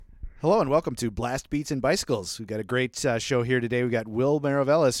Hello and welcome to Blast Beats and Bicycles. We've got a great show here today. We've got Will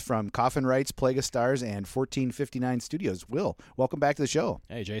Maravellis from Coffin Wrights, Plague of Stars, and 1459 Studios. Will, welcome back to the show.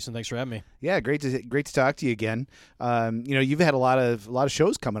 Hey, Jason, thanks for having me. Yeah, great to talk to you again. You've had a lot of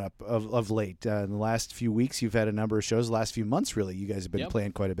shows coming up of late. In the last few weeks, you've had a number of shows. The last few months, really, you guys have been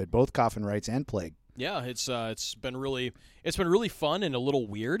playing quite a bit, both Coffin Wrights and Plague. Yeah, it's been really fun and a little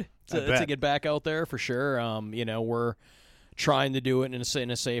weird to get back out there for sure. We're trying to do it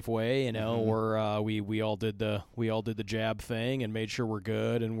in a safe way, where we all did the jab thing and made sure we're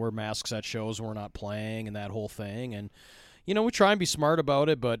good and wear masks at shows when we're not playing and that whole thing. And we try and be smart about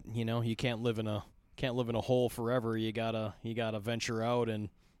it, but you can't live in a hole forever. You gotta venture out and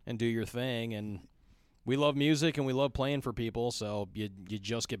do your thing. And we love music and we love playing for people, so you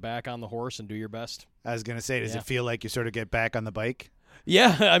just get back on the horse and do your best. I was gonna say, does it feel like you sort of get back on the bike?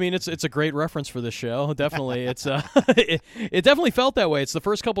 Yeah, I mean it's a great reference for this show. Definitely, it's it definitely felt that way. It's the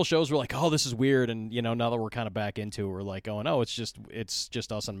first couple shows we're like, oh, this is weird, and now that we're kind of back into it, we're like going, oh, it's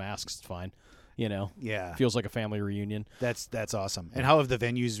just us in masks. It's fine. Yeah, feels like a family reunion. That's awesome. And how have the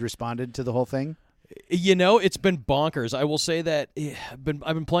venues responded to the whole thing? It's been bonkers. I will say that I've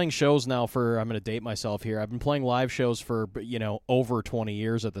been playing shows now for, I'm going to date myself here. I've been playing live shows for over 20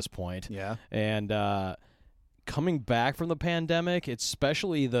 years at this point. Yeah, and coming back from the pandemic,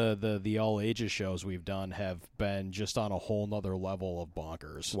 especially the all ages shows we've done have been just on a whole nother level of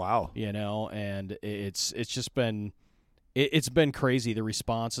bonkers. Wow. And it's just been it's been crazy. The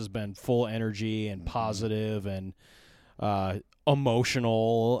response has been full energy and positive and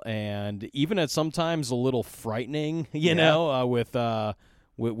emotional, and even at sometimes a little frightening,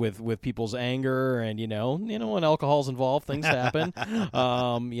 with people's anger and when alcohol's involved, things happen,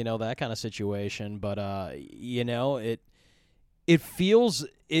 that kind of situation. But it feels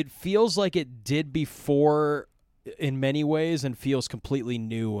like it did before in many ways and feels completely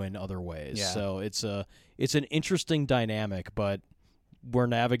new in other ways. Yeah. So it's an interesting dynamic, but we're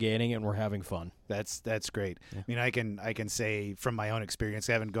navigating it and we're having fun. That's great. Yeah. I mean, I can say from my own experience,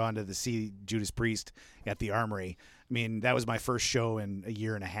 I haven't gone to see Judas Priest at the Armory. I mean, that was my first show in a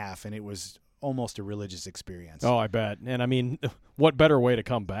year and a half, and it was almost a religious experience. Oh, I bet. And I mean, what better way to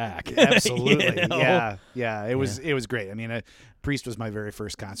come back? Absolutely. Yeah. It was great. I mean, Priest was my very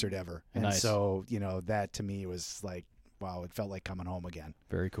first concert ever. And nice. So, that to me was like, wow, it felt like coming home again.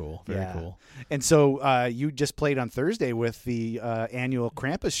 Very cool. Very cool. And so you just played on Thursday with the annual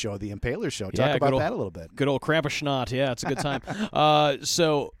Krampus show, the Impaler show. Talk about that a little bit. Good old Krampusnacht. Yeah, it's a good time.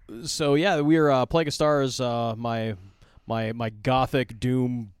 So yeah, we were Plague of Stars, my gothic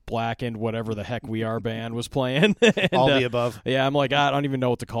doom blackened whatever the heck we are band was playing. And, all the above. Yeah, I'm like, I don't even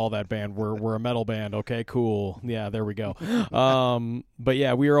know what to call that band. We're a metal band. Okay, cool. Yeah, there we go. But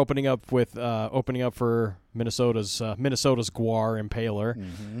yeah, we were opening up for Minnesota's Gwar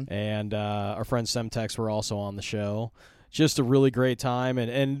Impaler, and our friend Semtex were also on the show. Just a really great time,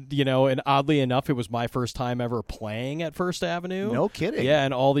 and oddly enough, it was my first time ever playing at First Avenue. No kidding. Yeah,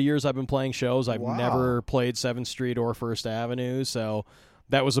 and all the years I've been playing shows, I've never played 7th Street or First Avenue, so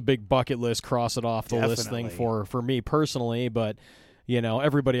that was a big bucket list, cross it off the list thing for me personally, but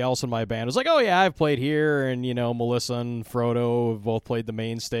everybody else in my band was like, oh yeah, I've played here, and Melissa and Frodo have both played the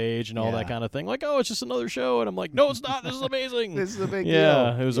main stage and all that kind of thing. Like, oh, it's just another show, and I'm like, no, it's not. This is amazing. This is a big deal.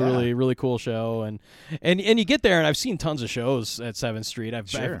 Yeah, it was a really, really cool show, and you get there, and I've seen tons of shows at 7th Street.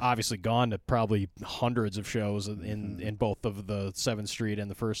 I've obviously gone to probably hundreds of shows in both of the 7th Street and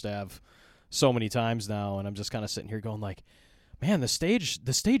the First Ave so many times now, and I'm just kind of sitting here going like, man, the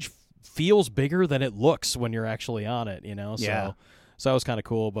stage feels bigger than it looks when you're actually on it, So that was kind of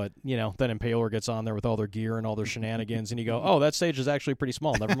cool, but, then Impaler gets on there with all their gear and all their shenanigans, and you go, oh, that stage is actually pretty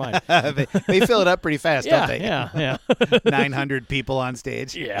small. Never mind. they fill it up pretty fast, don't they? Yeah. 900 people on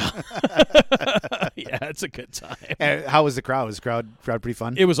stage. Yeah. Yeah, it's a good time. And how was the crowd? Was the crowd pretty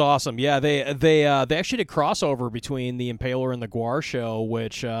fun? It was awesome. Yeah, they actually did crossover between the Impaler and the Gwar show,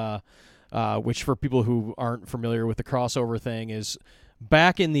 which for people who aren't familiar with the crossover thing is,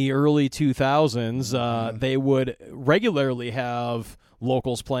 back in the early 2000s, they would regularly have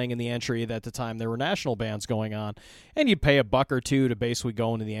locals playing in the entry. At the time, there were national bands going on, and you'd pay $1 or $2 to basically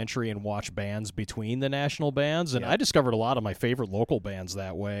go into the entry and watch bands between the national bands. And I discovered a lot of my favorite local bands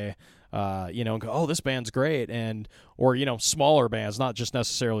that way. And go, oh, this band's great, or smaller bands, not just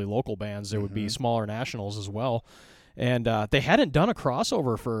necessarily local bands. There would be smaller nationals as well. And they hadn't done a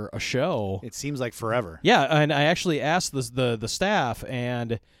crossover for a show. It seems like forever. Yeah, and I actually asked the staff,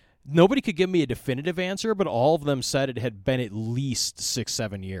 and nobody could give me a definitive answer, but all of them said it had been at least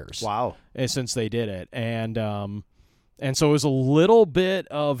 6-7 years. Wow. Since they did it. And so it was a little bit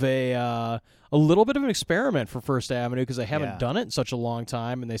of a a little bit of an experiment for First Avenue because they haven't Yeah. done it in such a long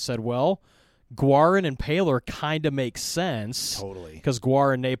time, and they said, well, Gwar and Impaler kind of makes sense Totally. because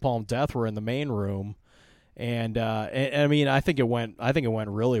Gwar and Napalm Death were in the main room, and I mean, I think it went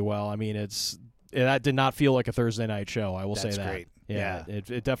really well. I mean, that did not feel like a Thursday night show. I will That's say that. great. Yeah,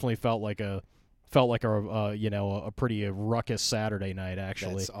 it definitely felt like a a pretty ruckus Saturday night.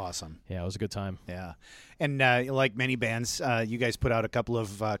 Actually, That's awesome. yeah, it was a good time. Yeah. And like many bands, you guys put out a couple of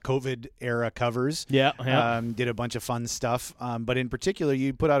COVID era covers. Yeah, Did a bunch of fun stuff. But in particular,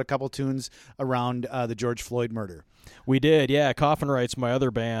 you put out a couple tunes around the George Floyd murder. we did. Yeah, Coffin Wrights, my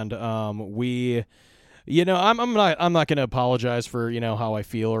other band. We. I'm not going to apologize for how I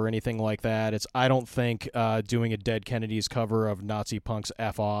feel or anything like that. I don't think doing a Dead Kennedys cover of Nazi Punk's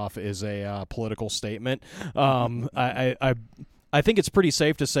 "F Off" is a political statement. I think it's pretty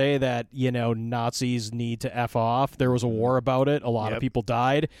safe to say that Nazis need to F off. There was a war about it. A lot of people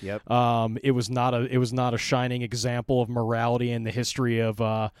died. Yep. It was not a shining example of morality in the history of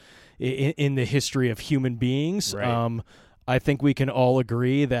in the history of human beings. Right. I think we can all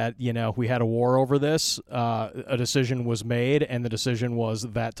agree that, we had a war over this. A decision was made, and the decision was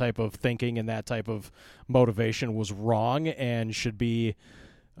that type of thinking and that type of motivation was wrong and shouldn't be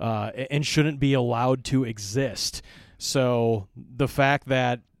allowed to exist. So the fact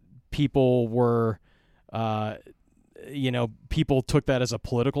that people were, people took that as a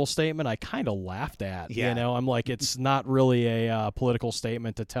political statement, I kind of laughed at. Yeah. I'm like, it's not really a political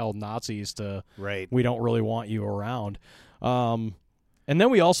statement to tell Nazis to, Right. we don't really want you around. And then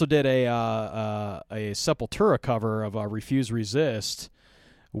we also did a Sepultura cover of Refuse Resist,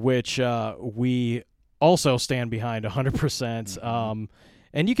 which we also stand behind 100%. Mm-hmm.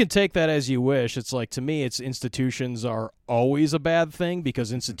 And you can take that as you wish. It's like, to me, institutions are always a bad thing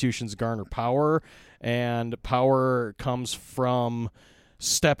because institutions garner power, and power comes from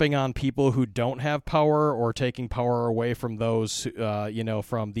stepping on people who don't have power or taking power away from those,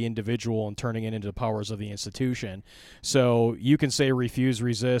 from the individual and turning it into the powers of the institution. So you can say Refuse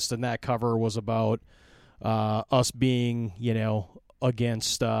Resist, and that cover was about us being,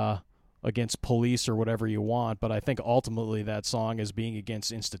 against police or whatever you want, but I think ultimately that song is being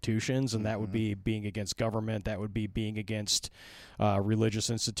against institutions, and that would be being against government, that would be being against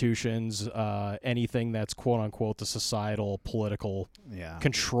religious institutions, anything that's quote-unquote the societal political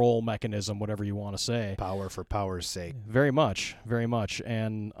control mechanism, whatever you want to say. Power for power's sake. Very much,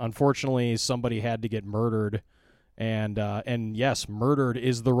 and unfortunately somebody had to get murdered, and yes, murdered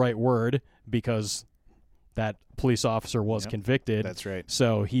is the right word because that police officer was convicted. That's right.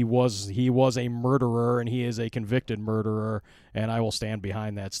 So he was a murderer, and he is a convicted murderer, and I will stand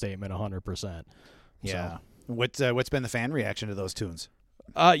behind that statement 100%. Yeah. So. What's been the fan reaction to those tunes?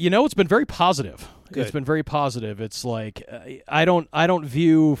 It's been very positive. Good. It's been very positive. It's like I don't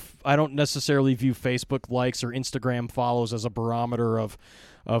necessarily view Facebook likes or Instagram follows as a barometer of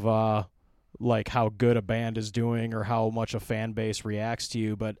like how good a band is doing or how much a fan base reacts to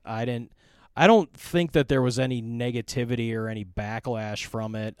you, but I don't think that there was any negativity or any backlash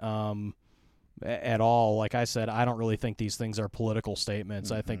from it at all. Like I said, I don't really think these things are political statements.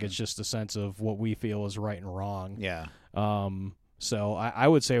 Mm-hmm. I think it's just a sense of what we feel is right and wrong. Yeah. So I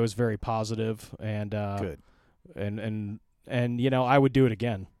would say it was very positive, and good. And I would do it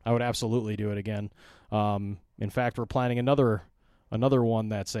again. I would absolutely do it again. In fact, we're planning another one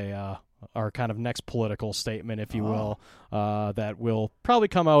that's our kind of next political statement, if you will, that will probably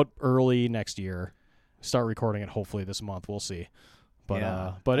come out early next year. Start recording it hopefully this month. We'll see.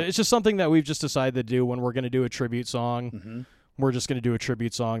 But it's just something that we've just decided to do when we're going to do a tribute song. Mm-hmm. We're just going to do a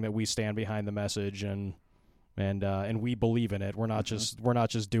tribute song that we stand behind the message and we believe in it. We're not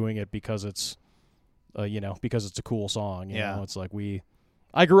just doing it because it's because it's a cool song. You know, it's like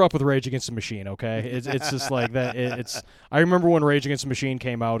I grew up with Rage Against the Machine, okay? It's just like that. I remember when Rage Against the Machine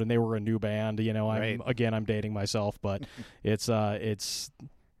came out and they were a new band, I'm dating myself, but it's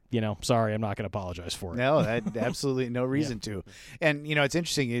sorry, I'm not going to apologize for it. No, absolutely no reason to. And, it's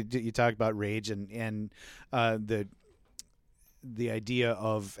interesting. You talk about Rage and the idea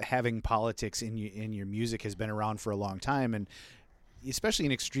of having politics in your music has been around for a long time. And especially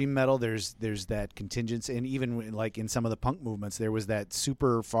in extreme metal, there's that contingency, and even like in some of the punk movements, there was that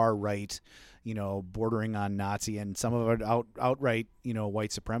super far right, bordering on Nazi, and some of it outright,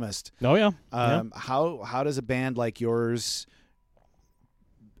 white supremacist. Oh yeah. How does a band like yours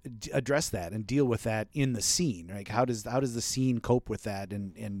address that and deal with that in the scene? Like how does the scene cope with that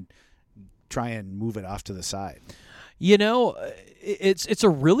and try and move it off to the side? It's a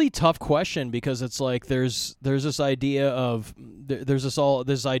really tough question because it's like there's this idea of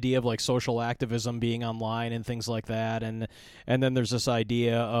this idea of like social activism being online and things like that, and then there's this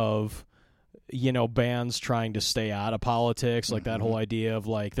idea of bands trying to stay out of politics, like that whole idea of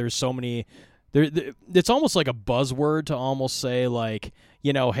like there's so many. It's almost like a buzzword to almost say like,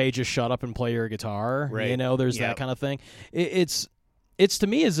 hey, just shut up and play your guitar. Right. There's that kind of thing. It's to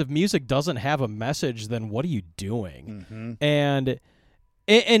me as if music doesn't have a message, then what are you doing? And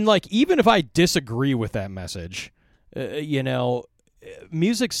like even if I disagree with that message,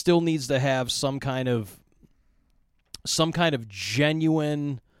 music still needs to have some kind of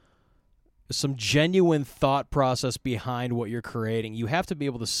genuine thought process behind what you're creating. You have to be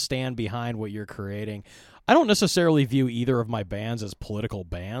able to stand behind what you're creating. I don't necessarily view either of my bands as political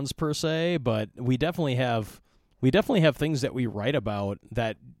bands per se, but we definitely have things that we write about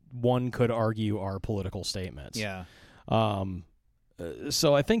that one could argue are political statements. Yeah.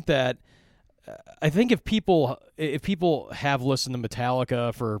 So I think if people have listened to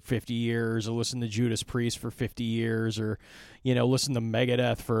Metallica for 50 years or listened to Judas Priest for 50 years or, listened to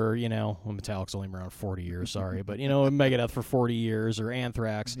Megadeth for, Metallica's only around 40 years, sorry, but, Megadeth for 40 years or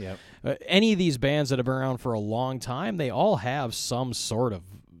Anthrax, any of these bands that have been around for a long time, they all have some sort of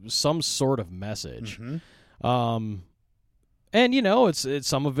message. And, it's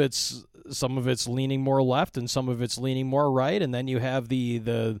some of it's leaning more left and some of it's leaning more right. And then you have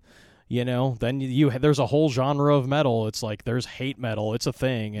there's a whole genre of metal. It's like there's hate metal. It's a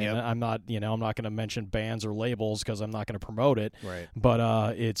thing. And I'm not going to mention bands or labels because I'm not going to promote it. Right.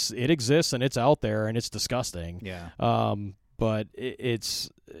 But it exists and it's out there and it's disgusting. Yeah. But it's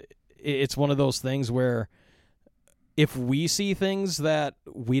one of those things where if we see things that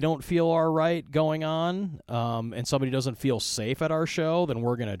we don't feel are right going on, and somebody doesn't feel safe at our show, then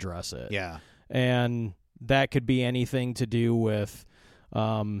we're going to address it. Yeah. And that could be anything to do with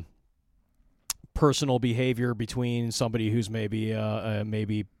personal behavior between somebody who's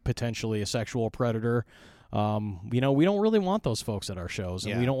maybe potentially a sexual predator. We don't really want those folks at our shows,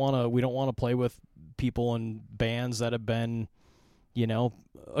 and we don't want to play with people and bands that have been,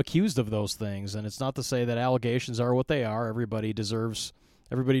 accused of those things. And it's not to say that allegations are what they are. Everybody deserves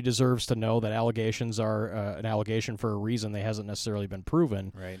to know that allegations are an allegation for a reason. They hasn't necessarily been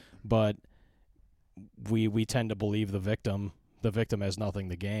proven. Right. But we tend to believe the victim has nothing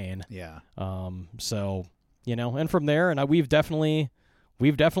to gain. Yeah. So, and from there, and we've definitely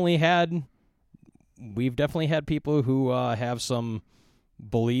had people who have some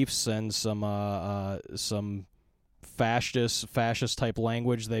beliefs and some fascist type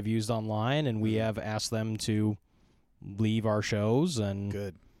language they've used online, and we have asked them to leave our shows, and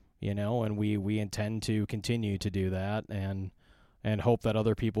good. And we intend to continue to do that, and hope that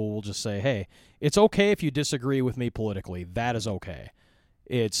other people will just say, hey, it's okay if you disagree with me politically. That is okay.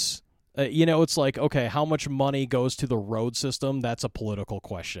 It's it's like, okay, how much money goes to the road system? That's a political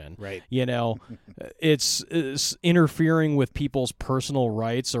question. Right. It's interfering with people's personal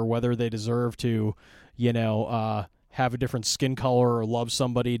rights or whether they deserve to, have a different skin color or love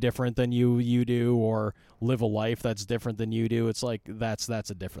somebody different than you do or live a life that's different than you do. It's like that's a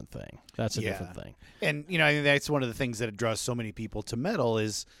different thing. That's a different thing. And, I think that's one of the things that draws so many people to metal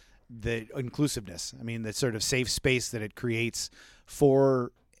is the inclusiveness. I mean, the sort of safe space that it creates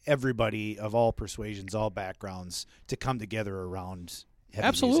for everybody of all persuasions, all backgrounds to come together around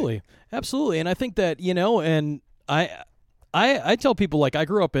heavy music. Absolutely. And I think that, and I tell people, like, I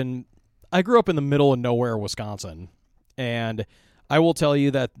grew up in the middle of nowhere, Wisconsin, and I will tell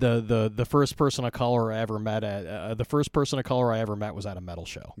you that the first person of color I ever met was at a metal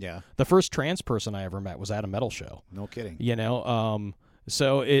show. Yeah. The first trans person I ever met was at a metal show. No kidding.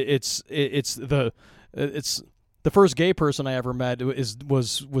 So it's the first gay person I ever met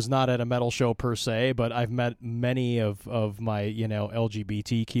was not at a metal show per se, but I've met many of my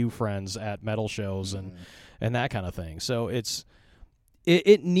LGBTQ friends at metal shows and that kind of thing. So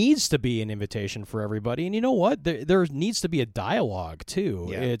it needs to be an invitation for everybody, and you know what? There needs to be a dialogue too.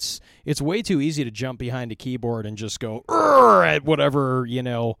 Yeah. It's way too easy to jump behind a keyboard and just go at whatever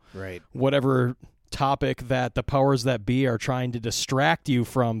right, whatever topic that the powers that be are trying to distract you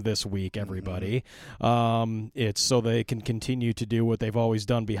from this week. Everybody, it's so they can continue to do what they've always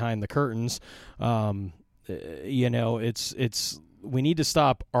done behind the curtains. It's we need to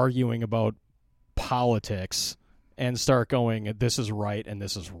stop arguing about politics and start going, this is right and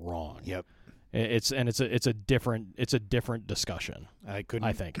this is wrong. Yep. It's a different discussion. I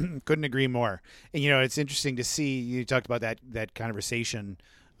think couldn't agree more. And it's interesting to see, you talked about that conversation.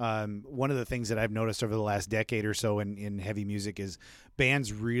 One of the things that I've noticed over the last decade or so in heavy music is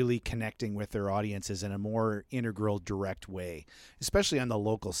bands really connecting with their audiences in a more integral, direct way, especially on the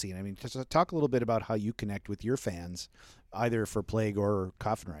local scene. I mean, just talk a little bit about how you connect with your fans, either for Plague or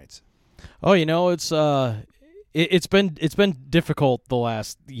Coffin Rites. Oh, It's been difficult the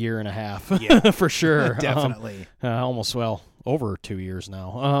last year and a half, Yeah. for sure. Definitely. Almost over 2 years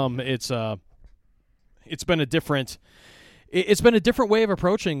now. It's been a different. It's been a different way of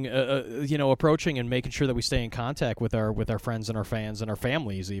approaching and making sure that we stay in contact with our friends and our fans and our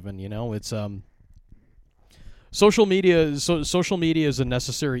families. Even it's social media. Social media is a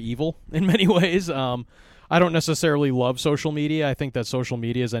necessary evil in many ways. I don't necessarily love social media. I think that social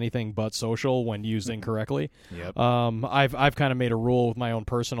media is anything but social when used incorrectly. Yep. I've kind of made a rule with my own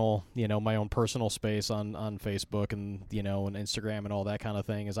personal space on Facebook and and Instagram and all that kind of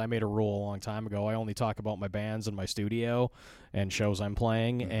thing. Is I made a rule a long time ago. I only talk about my bands and my studio and shows I'm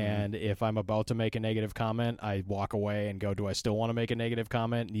playing. And if I'm about to make a negative comment, I walk away and go, do I still want to make a negative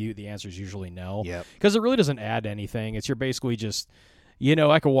comment? The answer is usually no. Yep. Because it really doesn't add anything. You're basically just.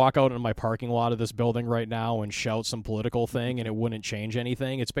 I could walk out in my parking lot of this building right now and shout some political thing, and it wouldn't change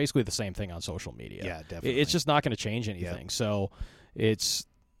anything. It's basically the same thing on social media. Yeah, definitely. It's just not going to change anything. Yep. So and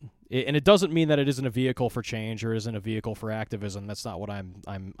it doesn't mean that it isn't a vehicle for change or isn't a vehicle for activism. That's not what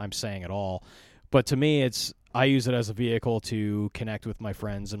I'm saying at all. But to me, I use it as a vehicle to connect with my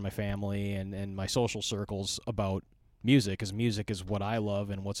friends and my family and my social circles about music, because music is what I love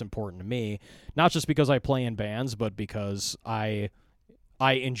and what's important to me. Not just because I play in bands, but because I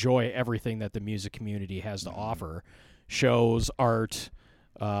enjoy everything that the music community has to offer. Shows, art,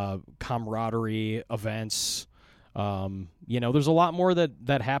 camaraderie, events. There's a lot more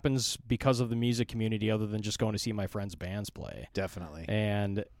that happens because of the music community other than just going to see my friends' bands play. Definitely.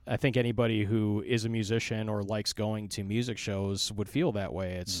 And I think anybody who is a musician or likes going to music shows would feel that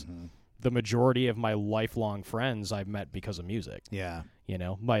way. It's the majority of my lifelong friends I've met because of music. Yeah.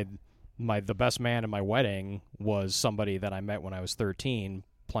 The best man in my wedding was somebody that I met when I was 13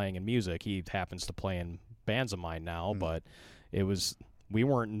 playing in music. He happens to play in bands of mine now, but we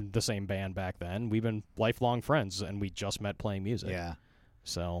weren't in the same band back then. We've been lifelong friends, and we just met playing music. Yeah.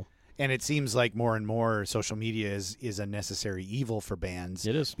 So. And it seems like more and more social media is a necessary evil for bands.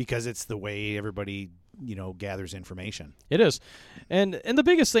 It is. Because it's the way everybody, gathers information. It is. And the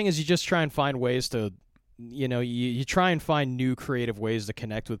biggest thing is you just try and find ways to you try and find new creative ways to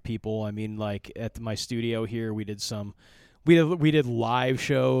connect with people. I mean, like at my studio here, we did live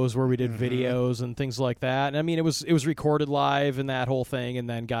shows where we did videos and things like that. And I mean, it was recorded live and that whole thing, and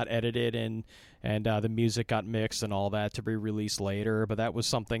then got edited and the music got mixed and all that to be released later. But that was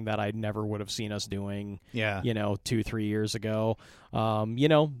something that I never would have seen us doing. Yeah. 2-3 years ago.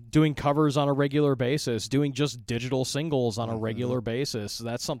 Doing covers on a regular basis, doing just digital singles on a regular basis.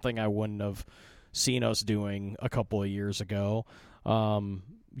 That's something I wouldn't have seen us doing a couple of years ago.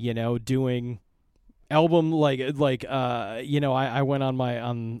 Doing album I went on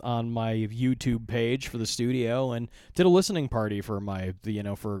my YouTube page for the studio and did a listening party for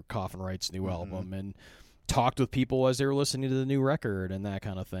for Coffin Wright's new album, and talked with people as they were listening to the new record and that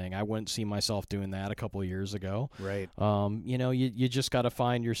kind of thing. I wouldn't see myself doing that a couple of years ago. Right. You just got to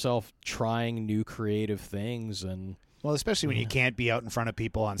find yourself trying new creative things. And well, especially when you can't be out in front of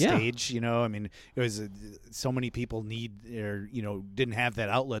people on stage, I mean, it was so many people didn't have that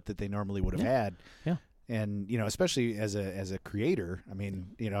outlet that they normally would have had. Yeah. And, especially as a creator, I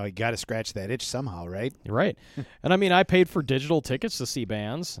mean, you got to scratch that itch somehow, right? Right. And I mean, I paid for digital tickets to see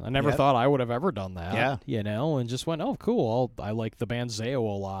bands. I never thought I would have ever done that. Yeah. And just went, oh, cool. I like the band Zao a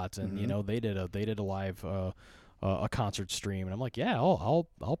lot. And, they did a live, a concert stream, and I'm like, yeah,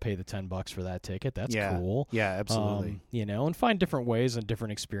 I'll pay the $10 for that ticket. That's cool. Yeah, absolutely. And find different ways and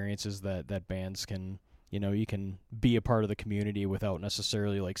different experiences that bands can, you can be a part of the community without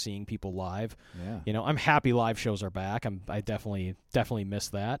necessarily like seeing people live. Yeah. I'm happy live shows are back. I definitely miss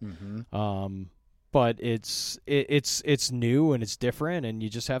that. But it's new and it's different, and you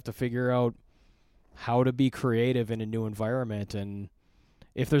just have to figure out how to be creative in a new environment. And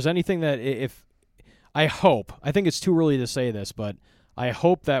if there's anything that I think it's too early to say this, but I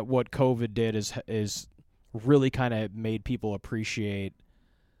hope that what COVID did is really kind of made people appreciate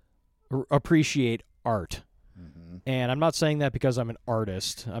art. And I'm not saying that because I'm an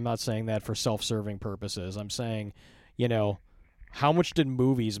artist. I'm not saying that for self-serving purposes. I'm saying, how much did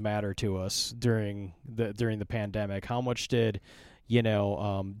movies matter to us during the pandemic? How much did,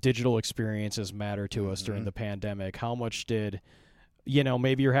 digital experiences matter to us during the pandemic? How much did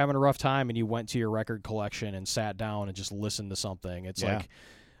maybe you're having a rough time and you went to your record collection and sat down and just listened to something. It's like,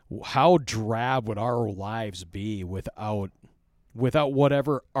 how drab would our lives be without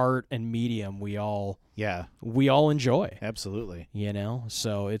whatever art and medium we all enjoy? Absolutely.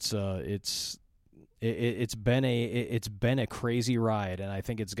 So it's been a crazy ride, and I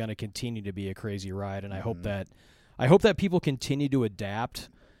think it's going to continue to be a crazy ride. And I hope that people continue to adapt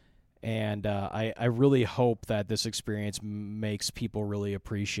And I really hope that this experience makes people really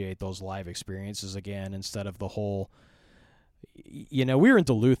appreciate those live experiences again, instead of the whole. We were in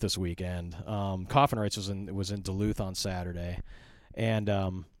Duluth this weekend. Coffin Rights was in Duluth on Saturday, and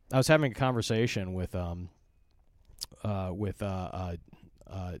I was having a conversation with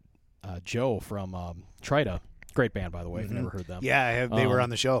Joe from Trita. Great band, by the way. If you've never heard them. Yeah, I have, they were on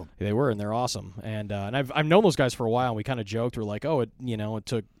the show. They were, and they're awesome. And I've known those guys for a while. And we kind of joked. We're like, oh, it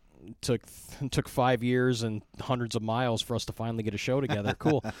took 5 years and hundreds of miles for us to finally get a show together.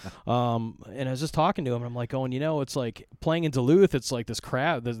 Cool. And I was just talking to him, and I'm like, going, it's like playing in Duluth. It's like this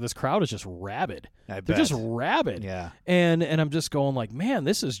crowd is just rabid. They're just rabid. Yeah. And I'm just going like, man,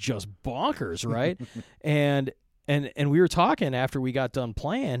 this is just bonkers, right? And we were talking after we got done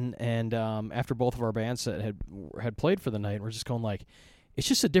playing, and after both of our bands that had played for the night, and we're just going like, it's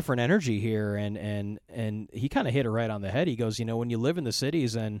just a different energy here, and he kind of hit it right on the head. He goes, when you live in the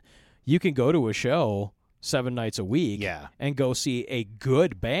cities and you can go to a show 7 nights a week, and go see a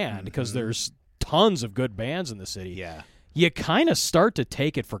good band, because there's tons of good bands in the city. Yeah. You kind of start to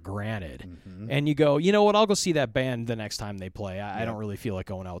take it for granted, and you go, you know what? I'll go see that band the next time they play. I don't really feel like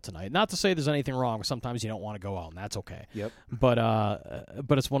going out tonight. Not to say there's anything wrong. Sometimes you don't want to go out, and that's okay. Yep. But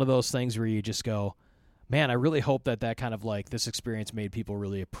it's one of those things where you just go, man, I really hope that kind of like this experience made people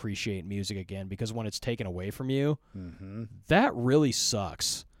really appreciate music again, because when it's taken away from you, that really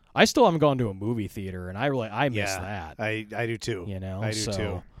sucks. I still haven't gone to a movie theater, and I miss that. I do too. I do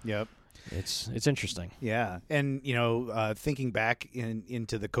too. Yep. It's interesting. Yeah. And, thinking back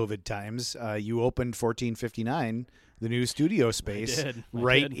into the COVID times, you opened 1459, the new studio space, I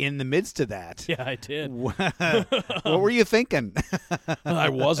did. In the midst of that. Yeah, I did. What were you thinking? I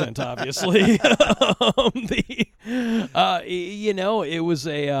wasn't, obviously.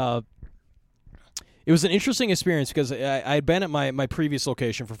 It was an interesting experience, because I had been at my previous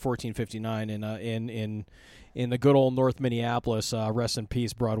location for 1459 in the good old North Minneapolis. Rest in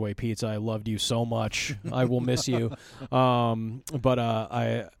peace, Broadway Pizza. I loved you so much. I will miss you. But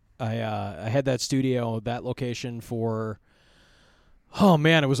I had that studio, that location for, oh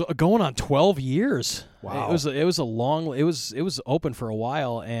man, it was going on 12 years. Wow. It was open for a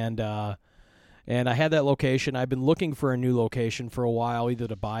while, and I had that location. I've been looking for a new location for a while, either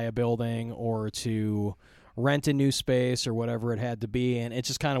to buy a building or to rent a new space or whatever it had to be, and it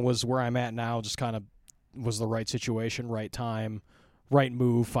just kind of was where I'm at now. Just kind of was the right situation, right time, right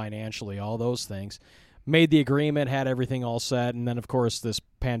move financially, all those things. Made the agreement, had everything all set, and then of course this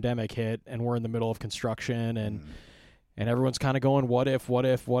pandemic hit, and we're in the middle of construction, and everyone's kind of going, what if,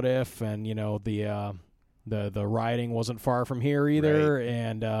 and the riding wasn't far from here either, right.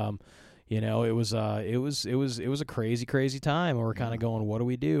 And it was a crazy time, and we're kind of going, what do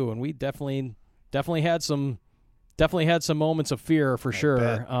we do? And we definitely had some moments of fear for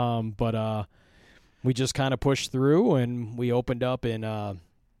sure, but we just kind of pushed through, and we opened up in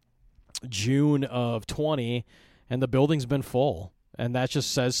June of 20, and the building's been full. And that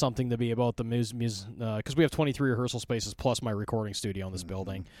just says something to me about the because we have 23 rehearsal spaces plus my recording studio in this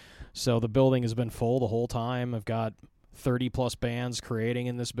building. So the building has been full the whole time. I've got 30-plus bands creating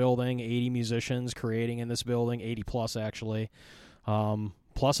in this building, 80 musicians creating in this building, 80-plus actually.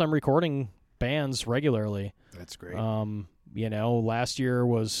 Plus I'm recording bands regularly. That's great. Last year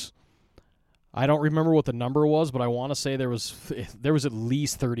was... I don't remember what the number was, but I want to say there was at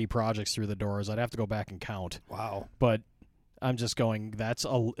least 30 projects through the doors. I'd have to go back and count. Wow. But I'm just going, that's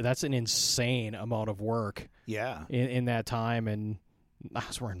an insane amount of work. Yeah. In that time, and I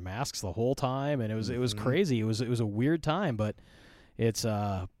was wearing masks the whole time, and it was crazy. It was a weird time, but it's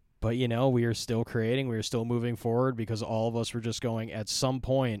we are still creating, we are still moving forward, because all of us were just going, at some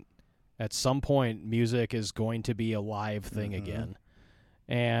point music is going to be a live thing again.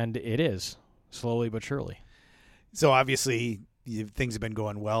 And it is. Slowly but surely. So obviously things have been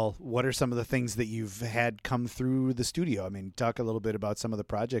going well. What are some of the things that you've had come through the studio? I mean, talk a little bit about some of the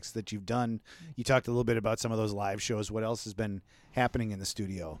projects that you've done. You talked a little bit about some of those live shows. What else has been happening in the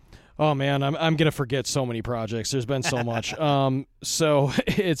studio? Oh man, I'm gonna forget so many projects. There's been so much. So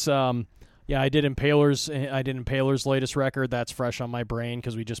it's I did Impaler's latest record. That's fresh on my brain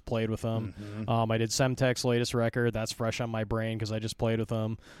because we just played with them. I did Semtech's latest record. That's fresh on my brain because I just played with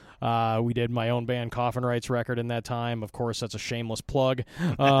them. We did my own band Coffin Rights record in that time. Of course, that's a shameless plug.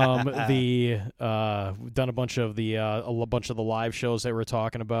 We've done a bunch of the live shows that we're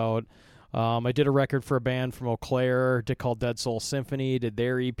talking about. I did a record for a band from Eau Claire called Dead Soul Symphony. Did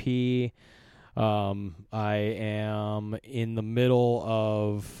their EP. I am in the middle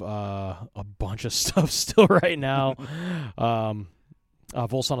of a bunch of stuff still right now.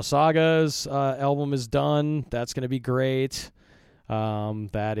 Volsana Saga's album is done. That's going to be great.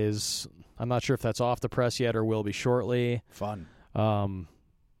 That is, I'm not sure if that's off the press yet or will be shortly. Fun.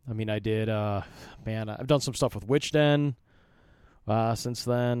 I mean, I did, I've done some stuff with Witch Den since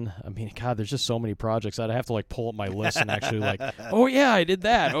then. I mean, God, there's just so many projects. I'd have to like pull up my list and actually like, oh yeah, I did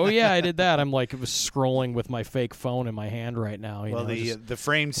that. Oh yeah, I did that. I'm like scrolling with my fake phone in my hand right now. Well, the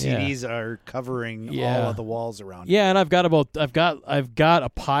framed CDs are covering all of the walls around. Yeah, and I've got a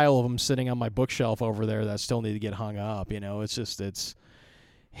pile of them sitting on my bookshelf over there that still need to get hung up. You know, it just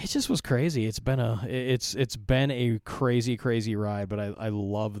was crazy. It's been a crazy ride, but I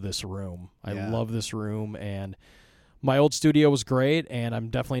love this room. I love this room, and my old studio was great, and I'm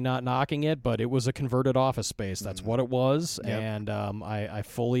definitely not knocking it, but it was a converted office space. That's what it was, and I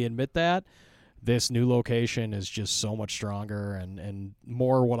fully admit that. This new location is just so much stronger and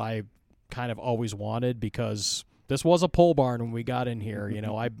more what I kind of always wanted, because this was a pole barn when we got in here. You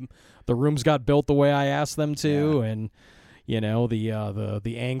know, the rooms got built the way I asked them to, and you know,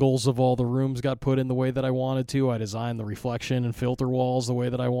 the angles of all the rooms got put in the way that I wanted to. I designed the reflection and filter walls the way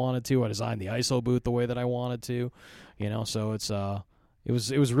that I wanted to. I designed the ISO booth the way that I wanted to. You know, so it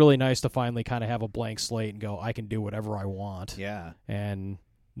was really nice to finally kind of have a blank slate and go, I can do whatever I want. Yeah. And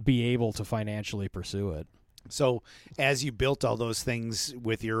be able to financially pursue it. So as you built all those things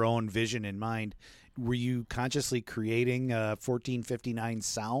with your own vision in mind, were you consciously creating a 1459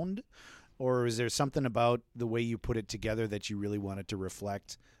 sound? Or is there something about the way you put it together that you really wanted to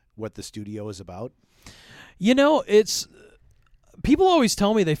reflect what the studio is about? You know, people always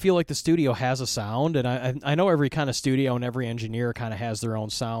tell me they feel like the studio has a sound, and I know every kind of studio and every engineer kind of has their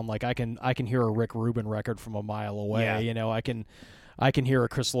own sound. Like I can hear a Rick Rubin record from a mile away. Yeah. You know, I can hear a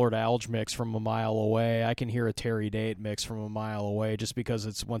Chris Lord-Alge mix from a mile away. I can hear a Terry Date mix from a mile away, just because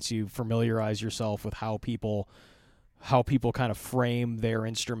it's once you familiarize yourself with how people kind of frame their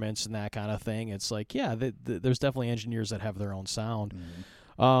instruments and that kind of thing. It's like, yeah, there's definitely engineers that have their own sound.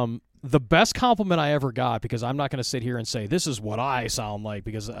 Mm-hmm. The best compliment I ever got, because I'm not going to sit here and say this is what I sound like,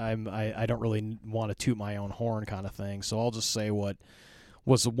 because I don't really want to toot my own horn kind of thing. So I'll just say what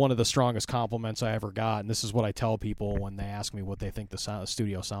was one of the strongest compliments I ever got, and this is what I tell people when they ask me what they think the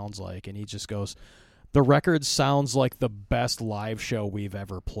studio sounds like, and he just goes, "The record sounds like the best live show we've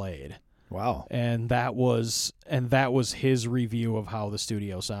ever played." Wow. And that was his review of how the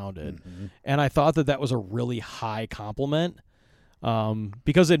studio sounded. Mm-hmm. And I thought that was a really high compliment.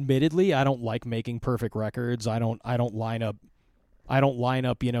 Because admittedly, I don't like making perfect records. I don't line up,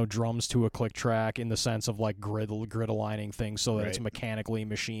 you know, drums to a click track in the sense of like grid aligning things so that it's mechanically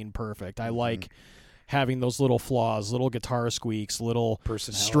machine perfect. I like having those little flaws, little guitar squeaks, little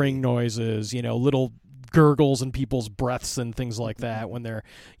string noises, you know, little gurgles in people's breaths and things like that when they're,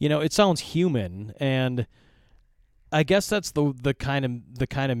 you know, it sounds human. And I guess that's the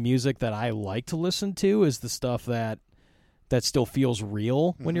kind of music that I like to listen to, is the stuff that still feels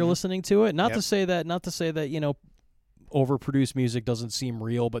real when you're listening to it. Not to say that, you know, overproduced music doesn't seem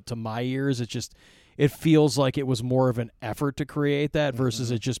real, but to my ears it feels like it was more of an effort to create that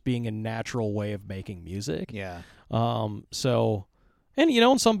versus it just being a natural way of making music. Yeah. So, and you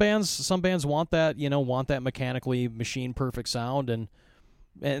know, some bands want that mechanically machine perfect sound, and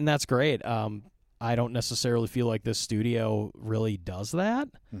that's great. I don't necessarily feel like this studio really does that.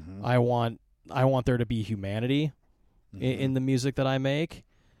 Mm-hmm. I want there to be humanity in the music that I make,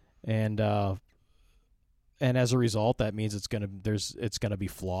 and as a result, that means it's gonna be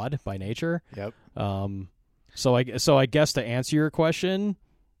flawed by nature. Yep. So I guess to answer your question,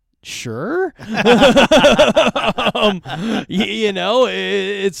 sure. You know,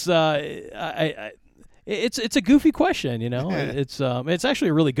 it's a goofy question, you know. It's actually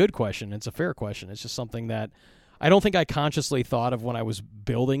a really good question. It's a fair question. It's just something that I don't think I consciously thought of when I was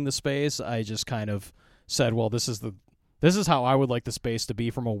building the space. I just kind of said, well, this is how I would like the space to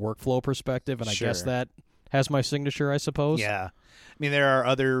be from a workflow perspective, and I guess that has my signature, I suppose. Yeah. I mean, there are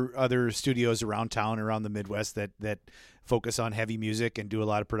other studios around town, around the Midwest that focus on heavy music and do a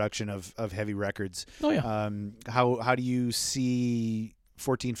lot of production of heavy records. Oh yeah. How do you see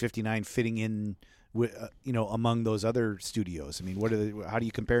 1459 fitting in with, you know, among those other studios? I mean, how do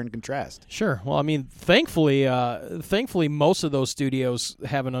you compare and contrast? Sure. Well, I mean, thankfully most of those studios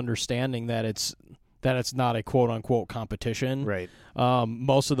have an understanding that it's not a quote-unquote competition. Right.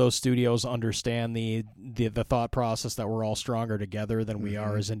 Most of those studios understand the thought process that we're all stronger together than we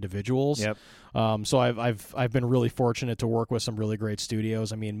are as individuals. Yep. So I've been really fortunate to work with some really great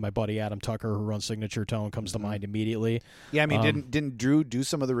studios. I mean, my buddy Adam Tucker, who runs Signature Tone, comes to mind immediately. Yeah, I mean, didn't Drew do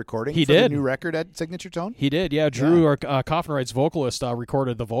some of the recording for the new record at Signature Tone? He did, yeah. Drew, our Coffin Rights vocalist,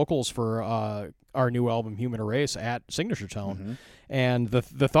 recorded the vocals for our new album, Human Erase, at Signature Tone. Mm-hmm. And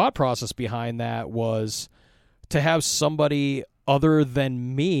the thought process behind that was to have somebody other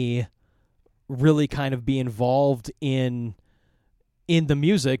than me really kind of be involved in the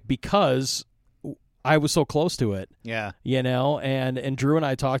music because I was so close to it. Yeah. And Drew and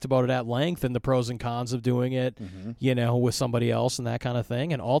I talked about it at length and the pros and cons of doing it, with somebody else and that kind of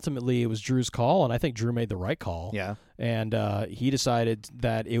thing. And ultimately it was Drew's call, and I think Drew made the right call. Yeah. And he decided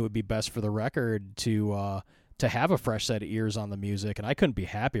that it would be best for the record to have a fresh set of ears on the music, and I couldn't be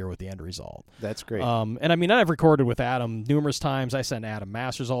happier with the end result. That's great. And I mean, I've recorded with Adam numerous times. I send Adam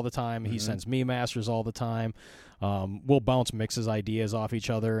masters all the time. He sends me masters all the time. We'll bounce mixes ideas off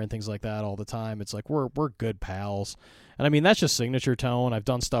each other and things like that all the time. It's like we're good pals. And I mean, that's just signature tone. I've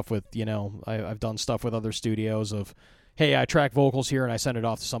done stuff with, I've done stuff with other studios of, hey, I track vocals here and I send it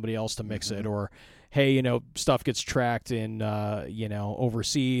off to somebody else to mix it, or hey, stuff gets tracked in,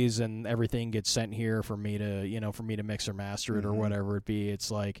 overseas and everything gets sent here for me to mix or master it or whatever it be. It's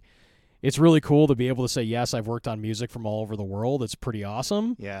like, it's really cool to be able to say, yes, I've worked on music from all over the world. It's pretty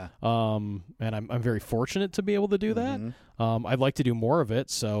awesome. Yeah. And I'm very fortunate to be able to do that. I'd like to do more of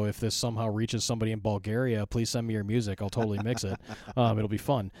it. So if this somehow reaches somebody in Bulgaria, please send me your music. I'll totally mix it. It'll be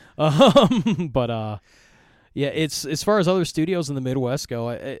fun. But it's, as far as other studios in the Midwest go,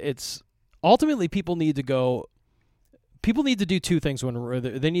 it's ultimately people need to do two things when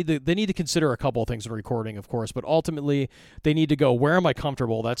they need to consider a couple of things when recording, of course, but ultimately they need to go, where am I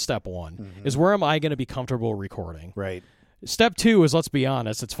comfortable? That's step one. Is where am I going to be comfortable recording? Right. Step two is, let's be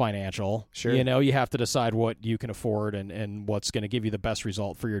honest, it's financial. Sure. You have to decide what you can afford and what's going to give you the best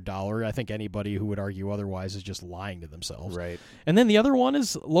result for your dollar. I think anybody who would argue otherwise is just lying to themselves. Right. And then the other one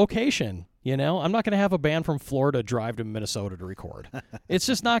is location. I'm not going to have a band from Florida drive to Minnesota to record. It's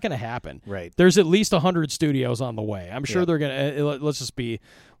just not going to happen. Right. There's at least 100 studios on the way. I'm sure they're going to. Let's just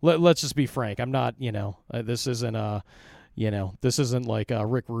be frank. I'm not. This isn't this isn't like a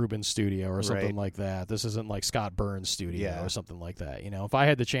Rick Rubin studio or something like that. This isn't like Scott Burns studio or something like that. If I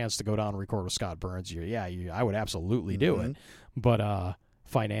had the chance to go down and record with Scott Burns, I would absolutely do it. But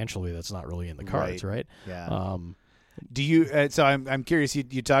financially, that's not really in the cards, right? Yeah. Do you? So I'm curious.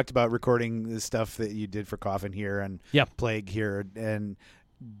 You talked about recording the stuff that you did for Coffin here and Plague here, and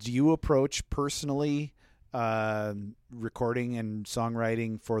do you approach personally recording and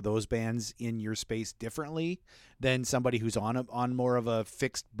songwriting for those bands in your space differently than somebody who's on more of a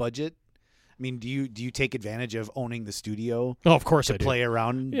fixed budget? I mean, do you take advantage of owning the studio? Oh, of course I do. Play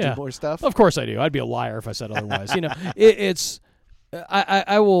around, do more stuff. Of course I do. I'd be a liar if I said otherwise.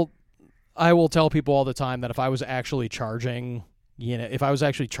 I will tell people all the time that if I was actually charging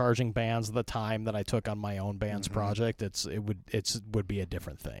bands the time that I took on my own band's project, it would be a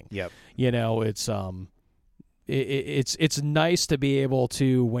different thing. Yep. It's nice to be able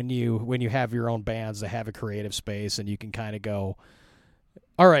to, when you have your own bands, to have a creative space and you can kind of go,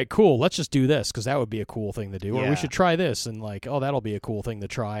 all right, cool, let's just do this because that would be a cool thing to do, or we should try this, and like, oh, that'll be a cool thing to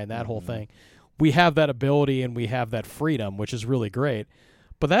try, and that whole thing. We have that ability and we have that freedom, which is really great.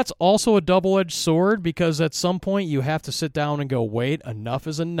 But that's also a double-edged sword because at some point you have to sit down and go, wait, enough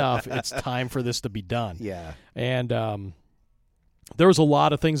is enough. It's time for this to be done. Yeah. And there was a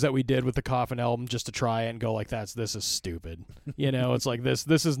lot of things that we did with the Coffin album just to try it and go like, this is stupid. It's like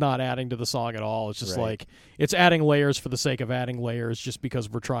this is not adding to the song at all. It's just like, it's adding layers for the sake of adding layers just because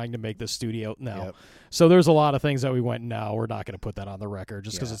we're trying to make this studio. No. Yep. So there's a lot of things that we went, no, we're not going to put that on the record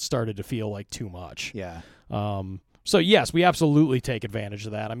just because it started to feel like too much. Yeah. So yes, we absolutely take advantage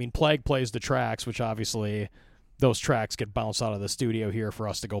of that. I mean, Plague plays the tracks, which obviously those tracks get bounced out of the studio here for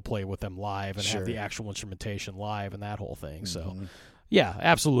us to go play with them live and have the actual instrumentation live and that whole thing. So yeah,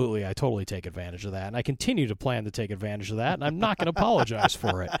 absolutely. I totally take advantage of that. And I continue to plan to take advantage of that. And I'm not going to apologize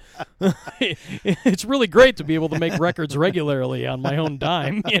for it. It's really great to be able to make records regularly on my own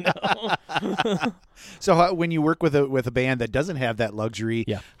dime, So when you work with a band that doesn't have that luxury,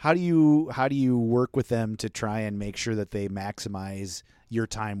 how do you work with them to try and make sure that they maximize your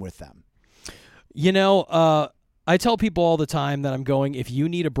time with them? I tell people all the time that I'm going, if you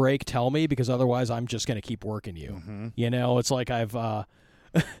need a break, tell me, because otherwise I'm just going to keep working you. It's like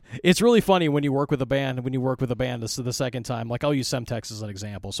it's really funny when you work with a band, this is the second time, like I'll use Semtex as an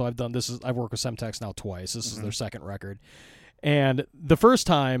example. So I've worked with Semtex now twice. This is their second record. And the first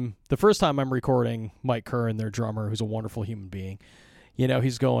time I'm recording Mike Curran, their drummer, who's a wonderful human being,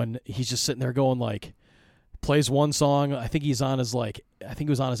 he's just sitting there going like, plays one song. I think he was on his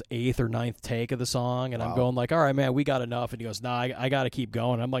 8th or 9th take of the song, and I'm going like, all right, man, we got enough. And he goes, nah, I got to keep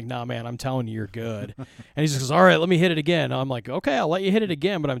going. I'm like, nah, man, I'm telling you, you're good. And he just goes, all right, let me hit it again. I'm like, okay, I'll let you hit it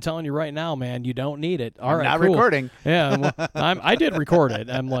again, but I'm telling you right now, man, you don't need it. All right, not cool. recording. Yeah, well, I did record it.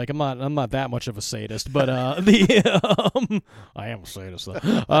 I'm like, I'm not that much of a sadist, but I am a sadist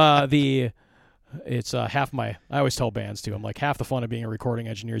though. It's half my. I always tell bands too. I'm like, half the fun of being a recording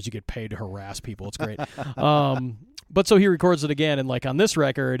engineer is you get paid to harass people. It's great. But so he records it again, and like on this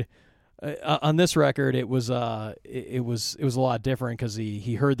record, it was a lot different because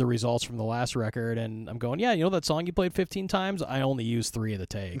he heard the results from the last record, and I'm going, yeah, you know that song you played 15 times? I only used 3 of the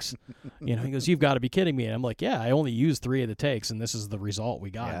takes. He goes, you've got to be kidding me. And I'm like, yeah, I only used 3 of the takes, and this is the result we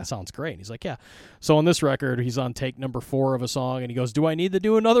got. Yeah. And it sounds great. And he's like, yeah. So on this record, he's on take number 4 of a song, and he goes, do I need to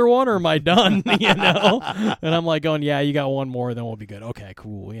do another one, or am I done? And I'm like going, yeah, you got one more, then we'll be good. Okay,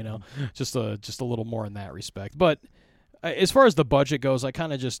 cool. Just a little more in that respect, but. As far as the budget goes, I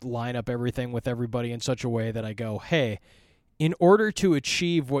kind of just line up everything with everybody in such a way that I go, hey, in order to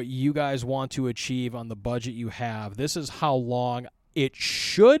achieve what you guys want to achieve on the budget you have, this is how long it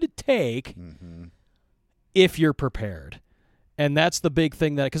should take if you're prepared. And that's the big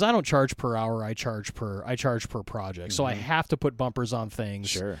thing that, because I don't charge per hour, I charge per project. So I have to put bumpers on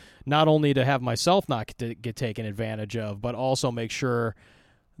things, not only to have myself not get taken advantage of, but also make sure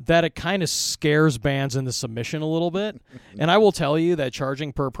that it kind of scares bands into submission a little bit. And I will tell you that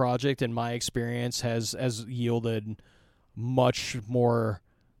charging per project, in my experience, has yielded much more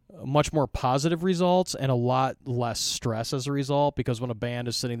positive results and a lot less stress as a result, because when a band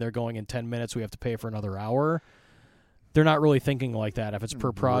is sitting there going, in 10 minutes we have to pay for another hour, they're not really thinking like that if it's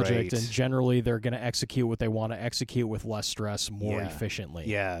per project, and generally they're going to execute what they want to execute with less stress more efficiently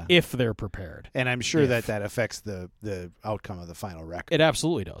if they're prepared. And I'm sure that affects the outcome of the final record. It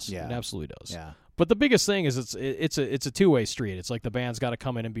absolutely does. Yeah. It absolutely does. Yeah. But the biggest thing is it's a two-way street. It's like the band's got to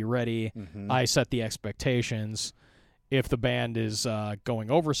come in and be ready. I set the expectations. If the band is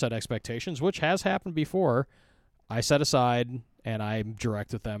going over set expectations, which has happened before, I set aside and I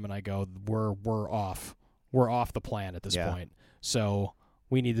direct with them and I go, we're off. We're off the plan at this point. So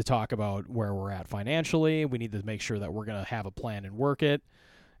we need to talk about where we're at financially. We need to make sure that we're going to have a plan and work it.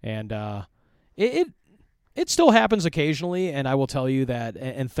 And it still happens occasionally, and I will tell you that,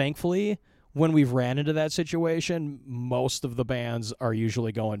 and thankfully, when we've ran into that situation, most of the bands are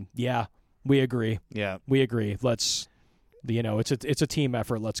usually going, yeah, we agree. Yeah. We agree. Let's... it's a team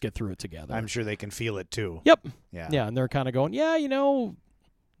effort. Let's get through it together. I'm sure they can feel it too. Yep. Yeah, and they're kind of going, yeah,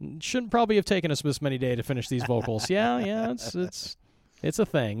 shouldn't probably have taken us this many days to finish these vocals. It's a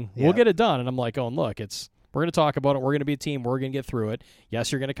thing. We'll get it done. And I'm like, oh, look, we're going to talk about it. We're going to be a team. We're going to get through it.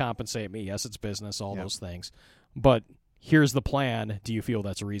 Yes, you're going to compensate me. Yes, it's business, all those things. But here's the plan. Do you feel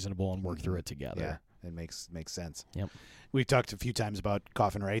that's reasonable, and work through it together? Yeah, it makes sense. Yep. We've talked a few times about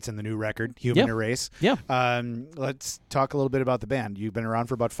Coffin Rights and the new record, Human Erase. Yeah. Let's talk a little bit about the band. You've been around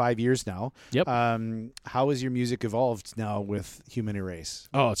for about 5 years now. Yep. How has your music evolved now with Human Erase?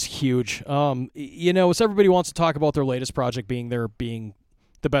 Oh, it's huge. So everybody wants to talk about their latest project being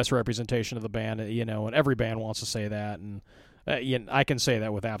the best representation of the band, and every band wants to say that. And I can say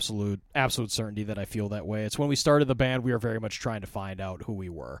that with absolute certainty that I feel that way. It's when we started the band, we were very much trying to find out who we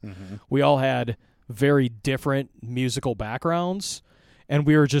were. We all had very different musical backgrounds, and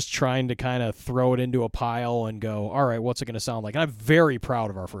we were just trying to kind of throw it into a pile and go, all right, what's it going to sound like? And I'm very proud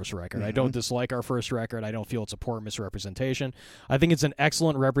of our first record. I don't dislike our first record. I don't feel it's a poor misrepresentation. I think it's an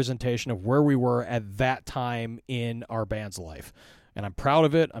excellent representation of where we were at that time in our band's life. And I'm proud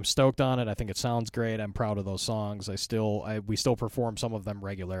of it. I'm stoked on it. I think it sounds great. I'm proud of those songs. We still perform some of them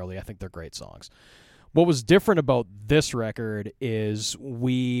regularly. I think they're great songs. What was different about this record is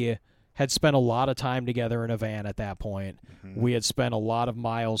we had spent a lot of time together in a van at that point. We had spent a lot of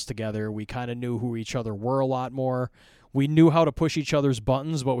miles together. We kind of knew who each other were a lot more. We knew how to push each other's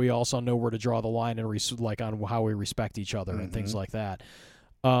buttons, but we also know where to draw the line and on how we respect each other and things like that.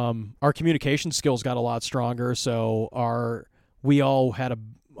 Our communication skills got a lot stronger, so we all had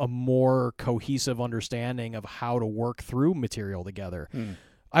a more cohesive understanding of how to work through material together.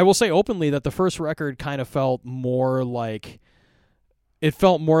 I will say openly that the first record kind of felt more like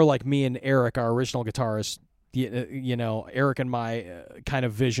me and Eric, our original guitarist, Eric and my kind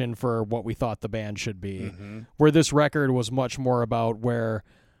of vision for what we thought the band should be, where this record was much more about where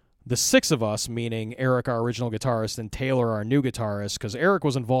the 6 of us, meaning Eric, our original guitarist, and Taylor, our new guitarist, because Eric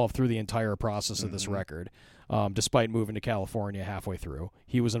was involved through the entire process of this record, despite moving to California halfway through.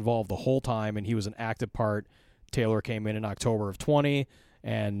 He was involved the whole time, and he was an active part. Taylor came in October of 20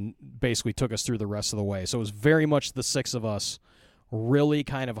 and basically took us through the rest of the way. So it was very much the 6 of us really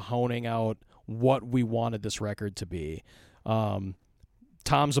kind of honing out what we wanted this record to be.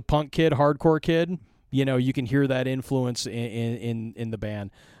 Tom's a punk kid, hardcore kid. You can hear that influence in the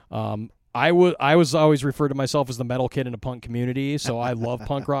band. I was always referred to myself as the metal kid in a punk community, so I love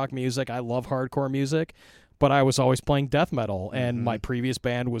punk rock music. I love hardcore music, but I was always playing death metal, and my previous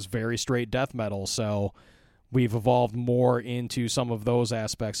band was very straight death metal, so we've evolved more into some of those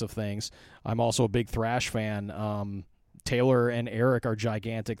aspects of things. I'm also a big thrash fan. Taylor and Eric are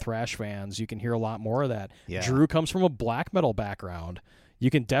gigantic thrash fans. You can hear a lot more of that. Yeah. Drew comes from a black metal background. You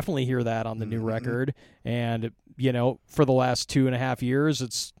can definitely hear that on the new record. And, for the last 2.5 years,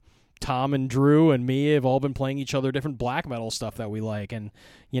 it's Tom and Drew and me have all been playing each other different black metal stuff that we like and,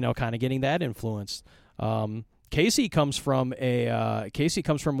 kind of getting that influence. Casey comes from more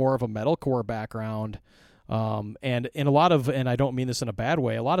of a metalcore background. And in a lot of, and I don't mean this in a bad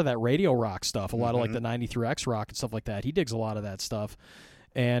way, a lot of that radio rock stuff, a lot of like the 93 X rock and stuff like that. He digs a lot of that stuff.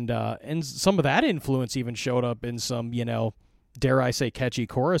 And some of that influence even showed up in some, dare I say, catchy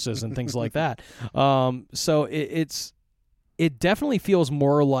choruses and things like that. So it definitely feels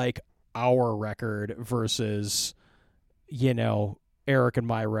more like our record versus, Eric and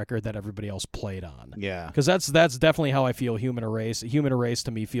my record that everybody else played on. Yeah. Because that's definitely how I feel Human Erase. Human Erase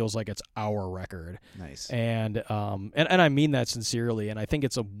to me feels like it's our record. Nice. And I mean that sincerely, and I think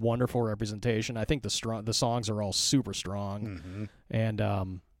it's a wonderful representation. I think the songs are all super strong.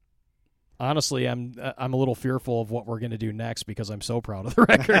 And honestly, I'm a little fearful of what we're going to do next because I'm so proud of the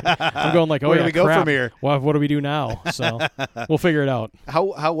record. I'm going like, where do we go crap. from here? What do we do now? So we'll figure it out.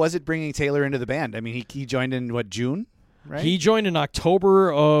 How was it bringing Taylor into the band? I mean, he joined in June? Right? He joined in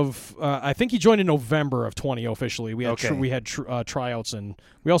October of, I think he joined in November of 20 officially. We had tryouts, and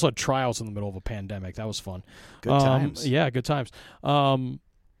we also had tryouts in the middle of a pandemic. That was fun. Good times. Yeah, good times.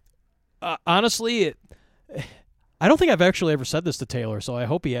 Honestly, I don't think I've actually ever said this to Taylor, so I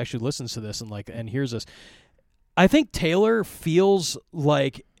hope he actually listens to this and hears this. I think Taylor feels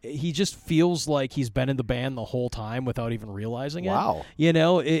like he's been in the band the whole time without even realizing it. Wow.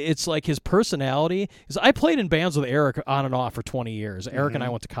 It's like his personality. I played in bands with Eric on and off for 20 years. Eric and I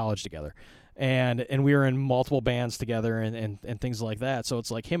went to college together. And we were in multiple bands together and things like that. So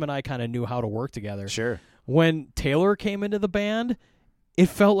it's like him and I kind of knew how to work together. Sure. When Taylor came into the band, it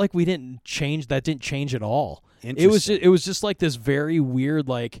felt like we didn't change. That didn't change at all. It was just like this very weird,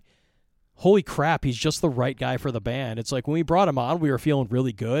 like, holy crap, he's just the right guy for the band. It's like when we brought him on, we were feeling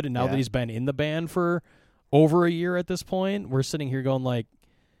really good, and now that he's been in the band for over a year at this point, we're sitting here going like,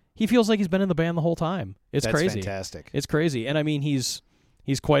 he feels like he's been in the band the whole time. That's crazy. Fantastic. It's crazy. And I mean, he's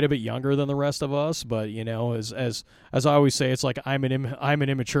quite a bit younger than the rest of us, but as I always say, it's like I'm an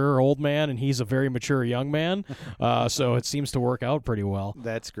immature old man and he's a very mature young man. So it seems to work out pretty well.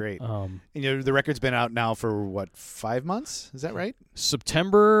 That's great. The record's been out now for what, 5 months? Is that right?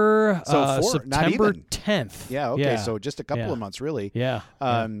 September. September 10th. Yeah. Okay. Yeah. So just a couple of months, really. Yeah.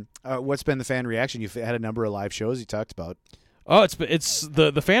 What's been the fan reaction? You've had a number of live shows you talked about. Oh, it's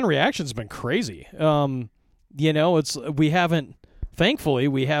the fan reaction's been crazy. Thankfully,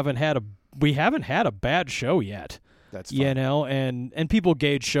 we haven't had a bad show yet. That's fun. And people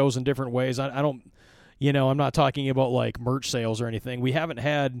gauge shows in different ways. I don't, I'm not talking about like merch sales or anything. We haven't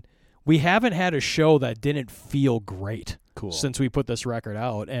had a show that didn't feel great. Cool. Since we put this record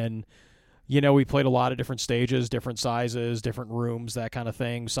out, and we played a lot of different stages, different sizes, different rooms, that kind of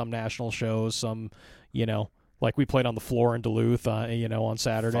thing. Some national shows, some, like we played on the floor in Duluth, on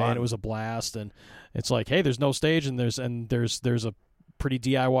Saturday, Fun. and it was a blast. And it's like, hey, there's no stage, and there's a pretty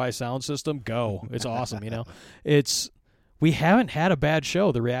DIY sound system. Go, it's awesome. We haven't had a bad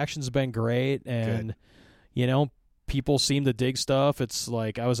show. The reaction's been great, and people seem to dig stuff. It's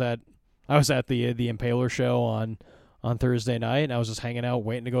like I was at the Impaler show on Thursday night, and I was just hanging out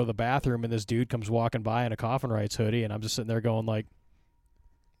waiting to go to the bathroom, and this dude comes walking by in a Coffin Rights hoodie, and I'm just sitting there going like,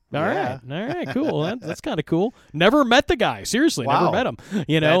 all right, cool. That's kind of cool. Never met the guy. Seriously, wow. Never met him.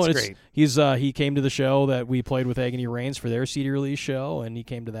 That's great. He came to the show that we played with Agony Reigns for their CD release show, and he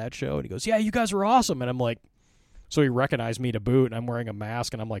came to that show, and he goes, "Yeah, you guys are awesome." And I'm like, so he recognized me to boot, and I'm wearing a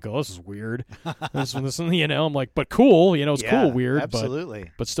mask, and I'm like, "Oh, this is weird." this, I'm like, but cool. It's cool, weird,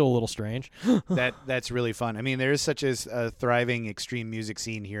 absolutely, but still a little strange. That's really fun. I mean, there is such a thriving extreme music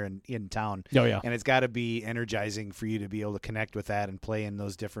scene here in town. Oh yeah, and it's got to be energizing for you to be able to connect with that and play in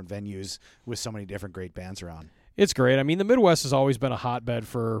those different venues with so many different great bands around. It's great. I mean, the Midwest has always been a hotbed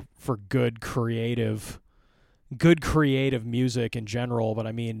for good creative music in general, but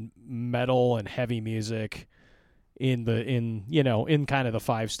I mean, metal and heavy music in kind of the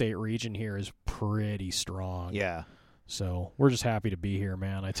 5-state region here is pretty strong. Yeah. So we're just happy to be here,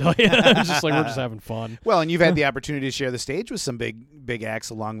 man. I tell you, it's just like we're just having fun. Well, and you've had the opportunity to share the stage with some big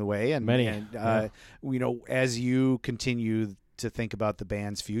acts along the way, and many. As you continue to think about the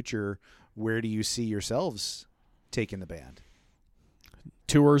band's future, where do you see yourselves taking the band?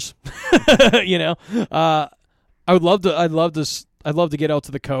 Tours. I'd love to get out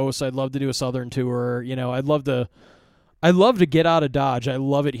to the coast. I'd love to do a southern tour. I'd love to get out of Dodge. I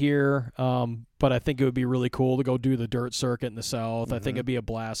love it here, but I think it would be really cool to go do the dirt circuit in the South. I think it'd be a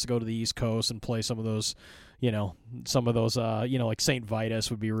blast to go to the East Coast and play some of those, like St.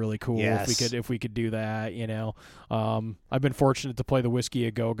 Vitus would be really cool if we could do that. I've been fortunate to play the Whiskey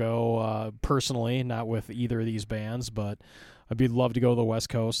A Go Go personally, not with either of these bands, but I'd love to go to the West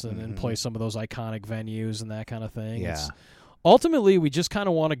Coast and play some of those iconic venues and that kind of thing. Yeah. Ultimately, we just kind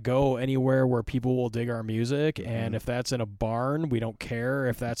of want to go anywhere where people will dig our music, and if that's in a barn, we don't care.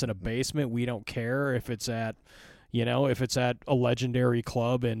 If that's in a basement, we don't care. If it's at, a legendary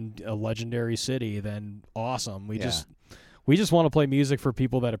club in a legendary city, then awesome. We just want to play music for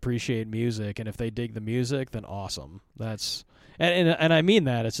people that appreciate music, and if they dig the music, then awesome. That's and I mean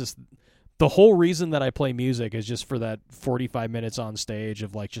that. It's just the whole reason that I play music is just for that 45 minutes on stage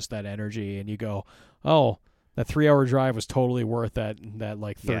of like just that energy, and you go, oh. That 3-hour drive was totally worth that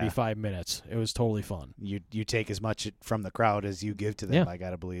like 35 minutes. It was totally fun. You take as much from the crowd as you give to them, I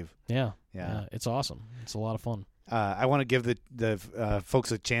got to believe. Yeah. It's awesome. It's a lot of fun. I want to give the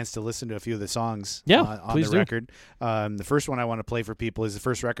folks a chance to listen to a few of the songs on please the record. The first one I want to play for people is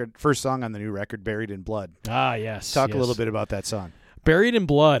the first song on the new record, Buried in Blood. Ah, yes. Talk a little bit about that song. Buried in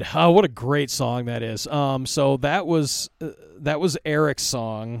Blood. Oh, what a great song that is. So that was Eric's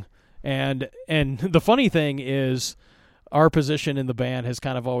song. And the funny thing is our position in the band has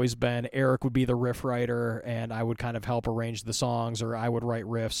kind of always been Eric would be the riff writer and I would kind of help arrange the songs, or I would write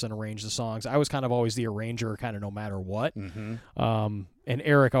riffs and arrange the songs. I was kind of always the arranger kind of no matter what. And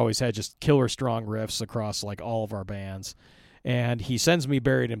Eric always had just killer strong riffs across like all of our bands. And he sends me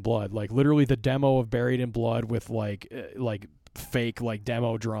Buried in Blood, like literally the demo of Buried in Blood with like fake like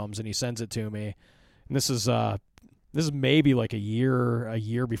demo drums, and he sends it to me. And this is maybe like a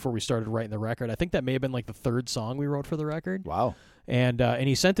year before we started writing the record. I think that may have been like the third song we wrote for the record. Wow. And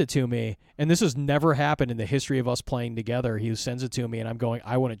he sent it to me, and this has never happened in the history of us playing together. He sends it to me, and I'm going,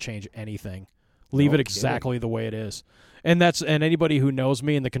 I wouldn't change anything. Leave it exactly the way it is. And anybody who knows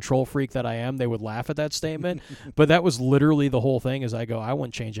me and the control freak that I am, they would laugh at that statement. But that was literally the whole thing. Is I go, I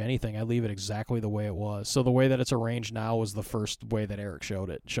wouldn't change anything. I leave it exactly the way it was. So the way that it's arranged now was the first way that Eric showed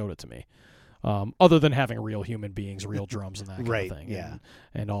it to me. Other than having real human beings, real drums and that kind of thing,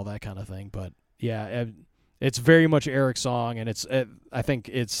 and all that kind of thing. But yeah, it's very much Eric's song, and I think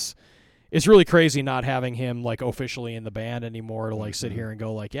it's really crazy not having him like officially in the band anymore to like sit here and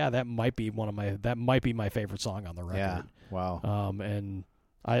go like, yeah, that might be my favorite song on the record. Yeah, wow. And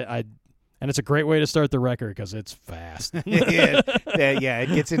it's a great way to start the record because it's fast. It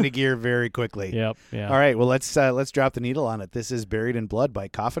gets into gear very quickly. Yep. Yeah. All right, well let's drop the needle on it. This is Buried in Blood by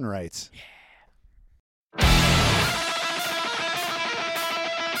Coffin Rights. Yeah.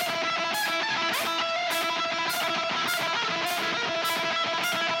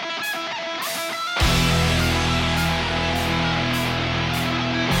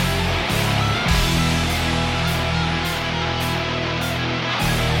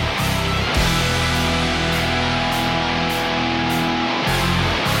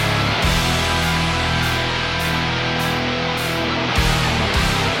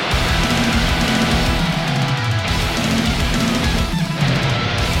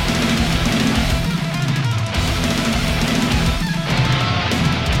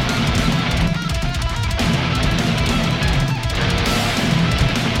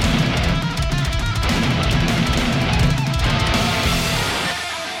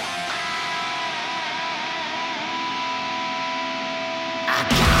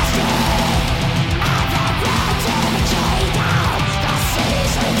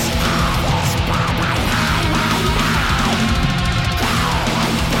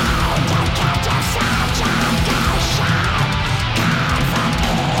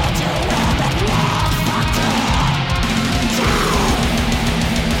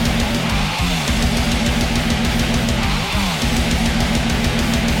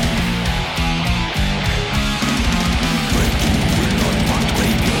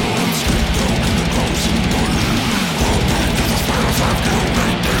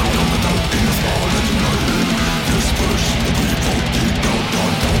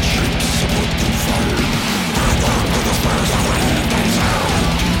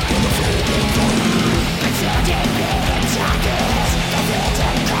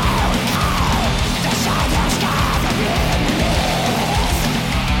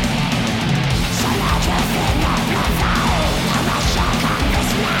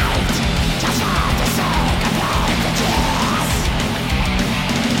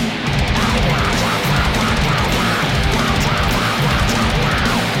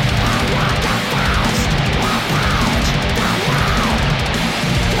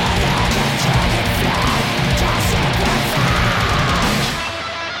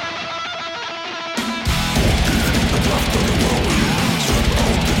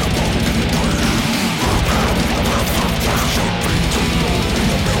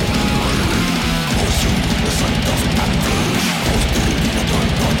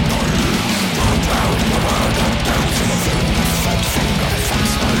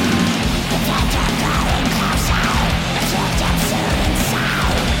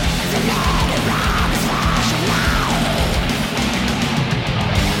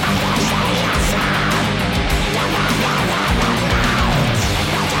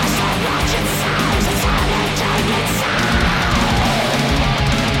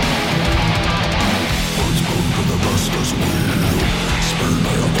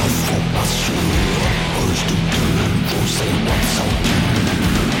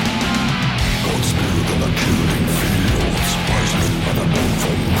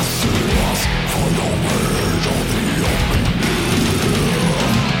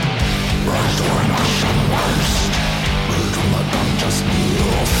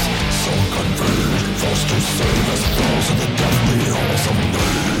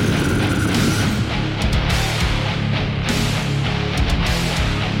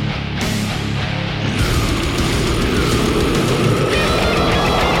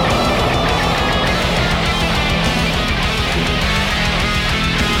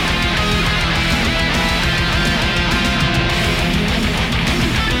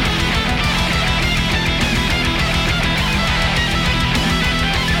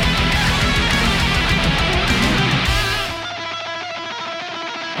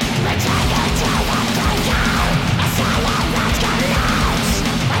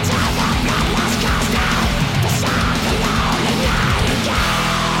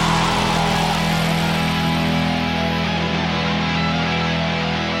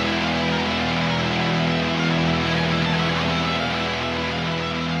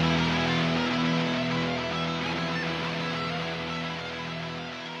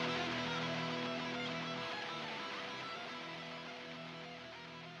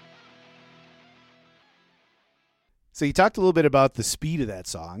 So you talked a little bit about the speed of that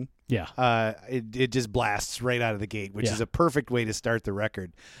song. Yeah. It just blasts right out of the gate, which Yeah. is a perfect way to start the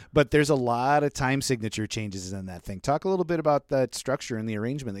record. But there's a lot of time signature changes in that thing. Talk a little bit about that structure and the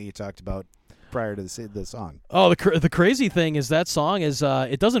arrangement that you talked about prior to the song. Oh, the crazy thing is that song is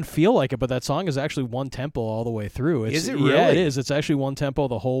it doesn't feel like it, but that song is actually one tempo all the way through. Is it really? Yeah, it is. It's actually one tempo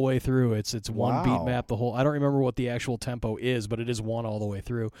the whole way through. It's one Wow. beat map the whole. I don't remember what the actual tempo is, but it is one all the way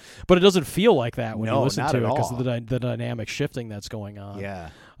through. But it doesn't feel like that when you No, listen not to at it because all. of the dynamic shifting that's going on. Yeah.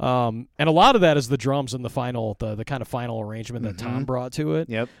 And a lot of that is the drums and the final the kind of final arrangement that Mm-hmm. Tom brought to it.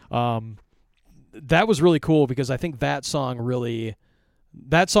 Yep. That was really cool because I think that song really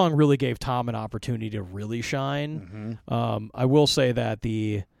gave Tom an opportunity to really shine. I will say that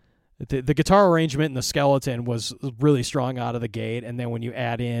the guitar arrangement and the skeleton was really strong out of the gate, and then when you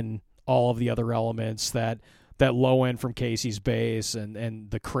add in all of the other elements, that low end from Casey's bass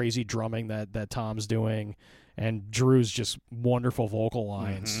and the crazy drumming that Tom's doing, and Drew's just wonderful vocal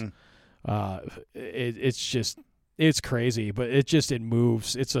lines, it's crazy, but it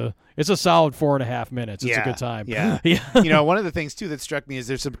moves. It's a solid 4.5 minutes. It's a good time. Yeah. Yeah. One of the things too that struck me is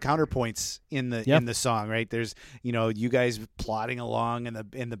there's some counterpoints in the song, right? There's you guys plodding along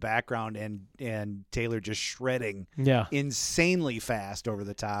in the background and Taylor just shredding insanely fast over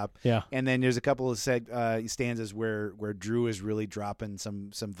the top. Yeah. And then there's a couple of stanzas where Drew is really dropping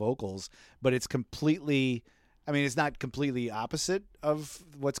some vocals, but it's completely, I mean, it's not completely opposite of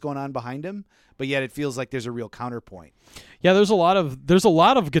what's going on behind him, but yet it feels like there's a real counterpoint. Yeah, there's a lot of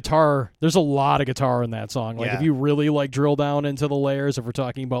guitar. There's a lot of guitar in that song. Like if you really drill down into the layers, if we're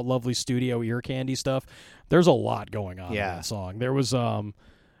talking about lovely studio ear candy stuff, there's a lot going on in that song. There was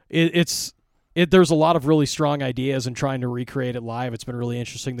there's a lot of really strong ideas and trying to recreate it live. It's been really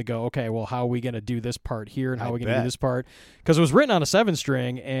interesting to go, okay, well, how are we going to do this part here and how are we going to do this part? Because it was written on a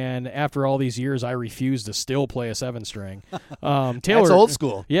 7-string, and after all these years, I refuse to still play a 7-string. Taylor, That's old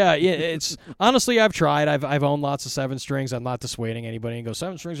school. Yeah. It's honestly, I've tried. I've owned lots of 7-strings. I'm not dissuading anybody and go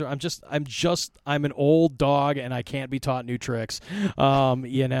 7-strings. I'm an old dog, and I can't be taught new tricks. I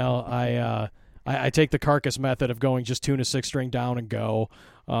take the carcass method of going just tune a 6-string down and go.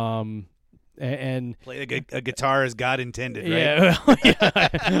 And play a guitar as God intended, right?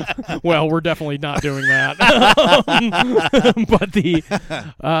 Yeah. Well, we're definitely not doing that.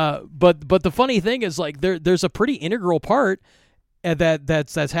 But the funny thing is, there's a pretty integral part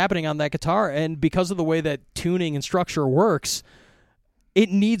that's happening on that guitar, and because of the way that tuning and structure works,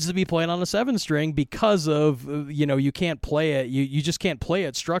 it needs to be played on a 7-string because of you can't play it. You just can't play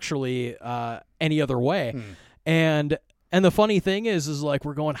it structurally any other way, And the funny thing is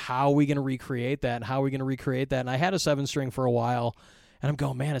we're going, how are we going to recreate that? And how are we going to recreate that? And I had a 7-string for a while, and I'm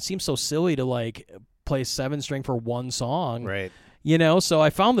going, man, it seems so silly to play 7-string for one song. Right. So I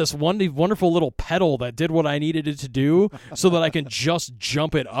found this wonderful little pedal that did what I needed it to do so that I can just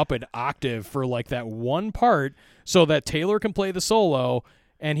jump it up an octave for that one part so that Taylor can play the solo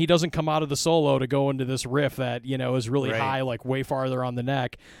and he doesn't come out of the solo to go into this riff that, is really high, way farther on the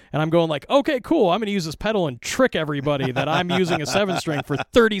neck. And I'm going okay, cool, I'm going to use this pedal and trick everybody that I'm using a 7-string for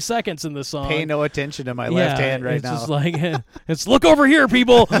 30 seconds in the song. Pay no attention to my left hand right now. It's just it's look over here,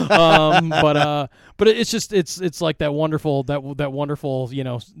 people. But it's like that wonderful, that wonderful,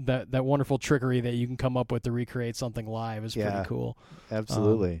 that wonderful trickery that you can come up with to recreate something live is pretty cool.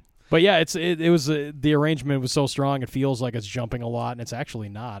 Absolutely. But yeah, it was the arrangement was so strong. It feels like it's jumping a lot, and it's actually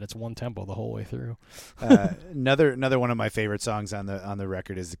not. It's one tempo the whole way through. Another one of my favorite songs on the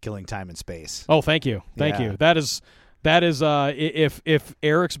record is "Killing Time and Space." Oh, thank you. That is if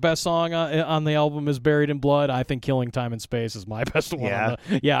Eric's best song on the album is "Buried in Blood," I think "Killing Time and Space" is my best one.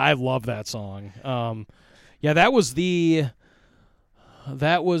 I love that song. That was the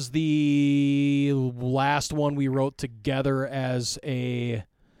last one we wrote together as a.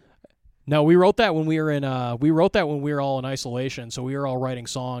 No, we wrote that when we were all in isolation, so we were all writing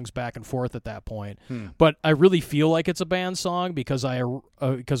songs back and forth at that point. But I really feel like it's a band song because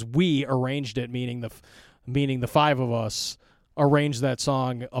we arranged it, meaning the five of us arranged that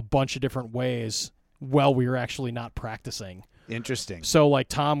song a bunch of different ways while we were actually not practicing. Interesting. So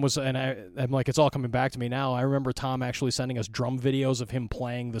Tom was, and I'm it's all coming back to me now. I remember Tom actually sending us drum videos of him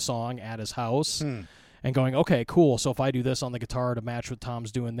playing the song at his house. And going, okay, cool. So if I do this on the guitar to match what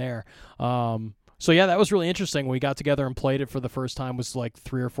Tom's doing there. So yeah, that was really interesting. We got together and played it for the first time. It was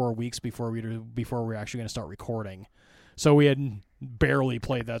 3 or 4 weeks before we were actually going to start recording. So we had barely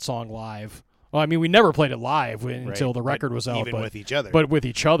played that song live. Well, I mean, we never played it live until the record was out. Even with each other. But with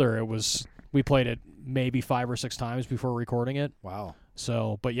each other, we played it maybe 5 or 6 times before recording it. Wow.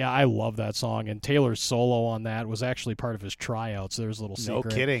 So, but yeah, I love that song, and Taylor's solo on that was actually part of his tryouts. There's a little secret.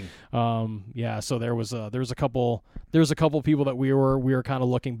 No kidding. Yeah. So there was a couple people that we were kind of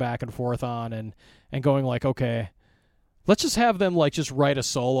looking back and forth on, and going like, okay, let's just have them like just write a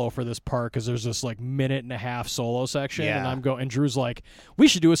solo for this part, because there's this like minute and a half solo section, and Drew's like, we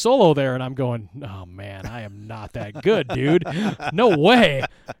should do a solo there, and I'm going, oh man, I am not that good, dude. No way.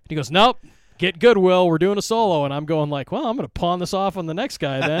 And he goes, nope. Get Goodwill, we're doing a solo, and I'm going like, well, I'm going to pawn this off on the next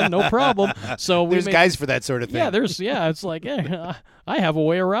guy then, no problem. So there's guys for that sort of thing. Yeah, it's like, I have a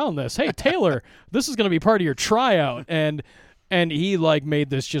way around this. Hey, Taylor, this is going to be part of your tryout, and he like made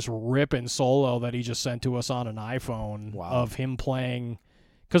this just ripping solo that he just sent to us on an iPhone of him playing,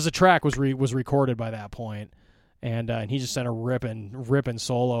 because the track was recorded by that point, and he just sent a ripping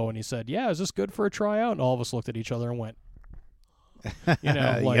solo, and he said, yeah, is this good for a tryout? And all of us looked at each other and went,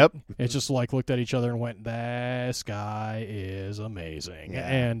 like, yep. It's just like looked at each other and went, this guy is amazing.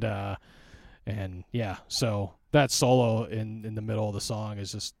 Yeah. And yeah, so that solo in the middle of the song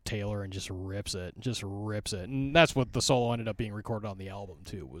is just Taylor, and just rips it. And that's what the solo ended up being recorded on the album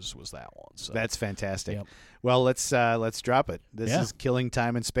too, was that one. So that's fantastic. Yep. Well, let's drop it. This is Killing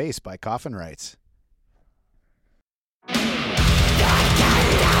Time and Space by Coffin Rights.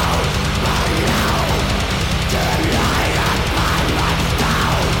 Down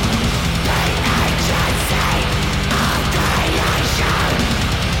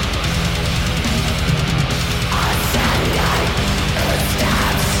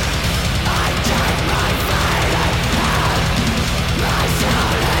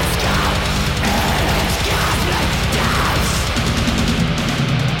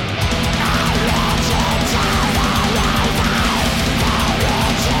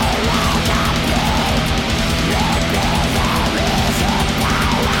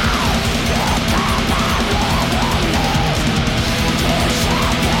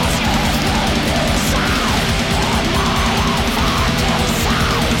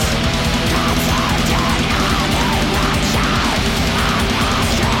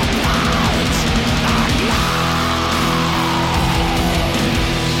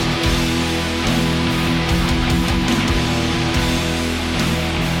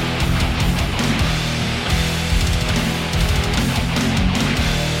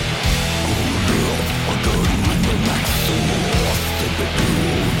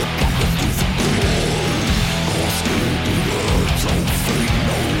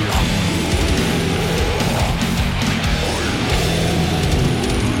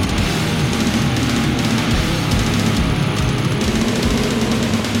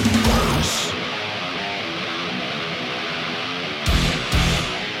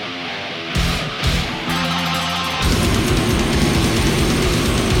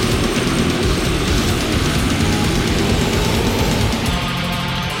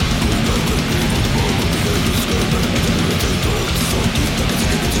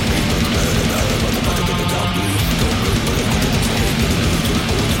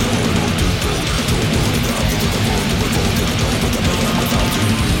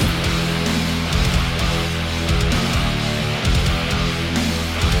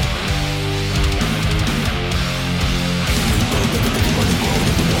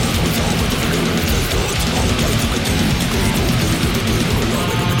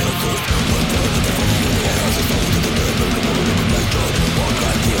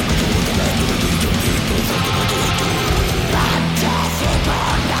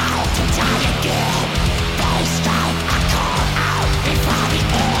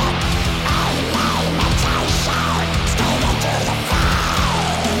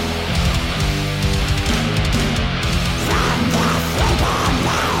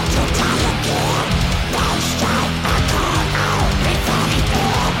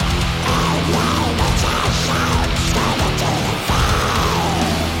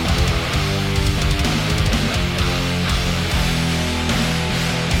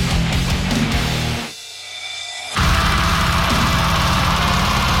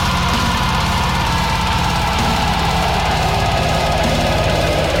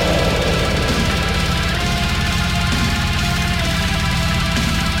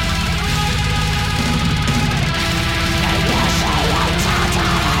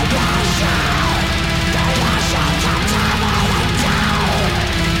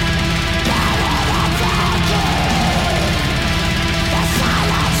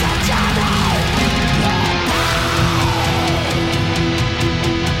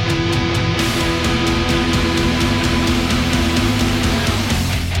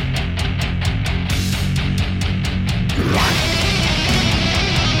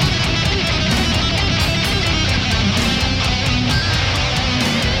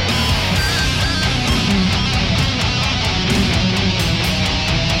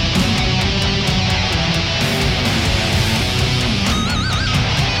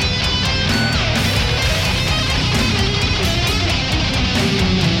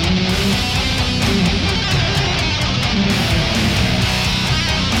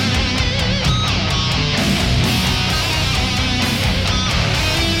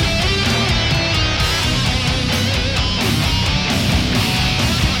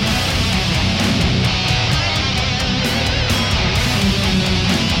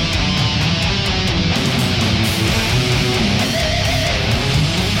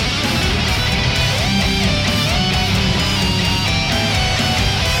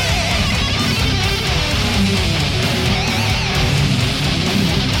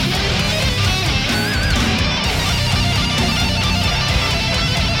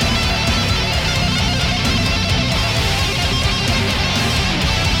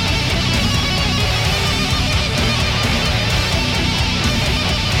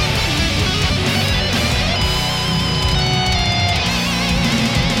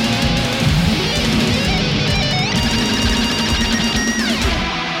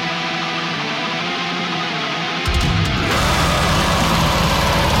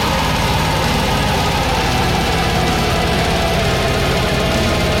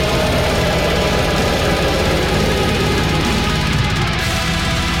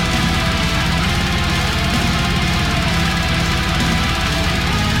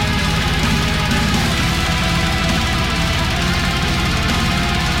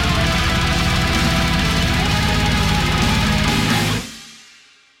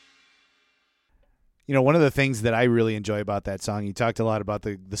one of the things that I really enjoy about that song, you talked a lot about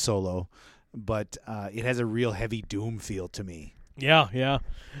the solo, but it has a real heavy doom feel to me. Yeah.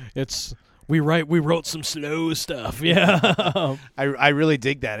 We wrote some slow stuff. Yeah. I really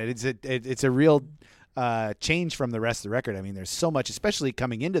dig that. It's a real change from the rest of the record. I mean, there's so much, especially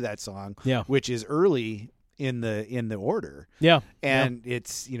coming into that song, which is early in the order. Yeah. And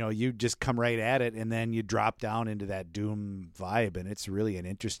it's, you just come right at it, and then you drop down into that doom vibe, and it's really an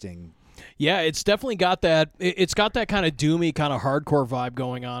interesting. Yeah, it's definitely got that. It's got that kind of doomy, kind of hardcore vibe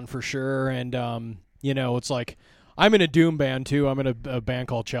going on for sure. And it's like, I'm in a doom band too. I'm in a band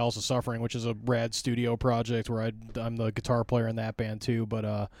called Chalice of Suffering, which is a rad studio project where I'm the guitar player in that band too.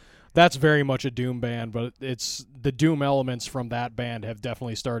 But that's very much a doom band. But it's the doom elements from that band have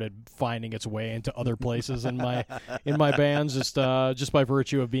definitely started finding its way into other places in my bands, just by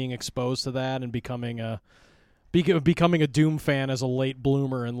virtue of being exposed to that and becoming a doom fan as a late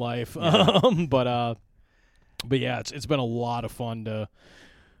bloomer in life. Yeah. But yeah, it's been a lot of fun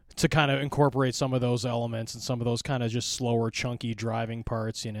to kind of incorporate some of those elements and some of those kind of just slower, chunky driving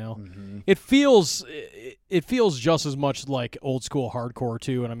parts. Mm-hmm. It feels just as much like old school hardcore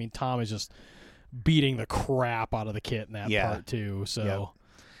too. And I mean, Tom is just beating the crap out of the kit in that part too. So.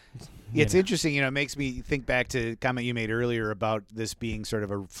 Yep. It's interesting, it makes me think back to a comment you made earlier about this being sort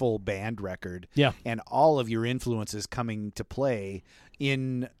of a full band record. Yeah. And all of your influences coming to play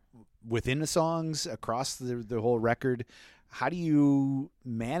within the songs, across the whole record. How do you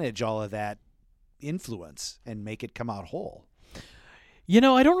manage all of that influence and make it come out whole? I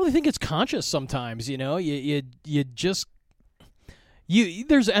don't really think it's conscious sometimes, you just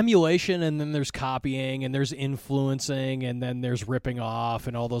there's emulation, and then there's copying, and there's influencing, and then there's ripping off,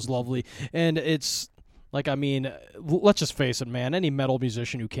 and all those lovely. And it's like, I mean, let's just face it, man. Any metal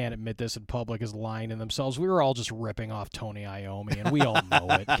musician who can't admit this in public is lying to themselves. We were all just ripping off Tony Iommi, and we all know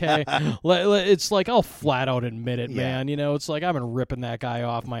it. Okay, it's like, I'll flat out admit it, man. It's like, I've been ripping that guy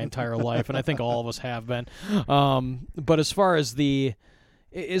off my entire life, and I think all of us have been. But as far as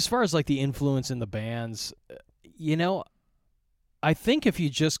like the influence in the bands, I think if you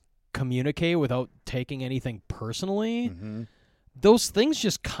just communicate without taking anything personally, mm-hmm. those things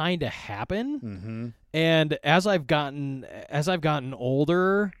just kind of happen. Mm-hmm. And as I've gotten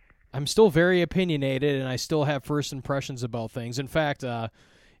older, I'm still very opinionated, and I still have first impressions about things. In fact, Heart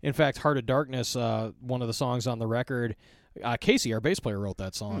of Darkness, one of the songs on the record, Casey, our bass player, wrote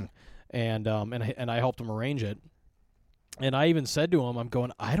that song, and I helped him arrange it. And I even said to him, I'm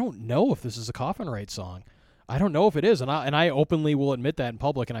going, I don't know if this is a Coffin Rite song. I don't know if it is, and I openly will admit that in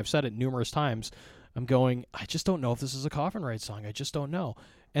public, and I've said it numerous times. I'm going, I just don't know if this is a Coffin Rite song. I just don't know.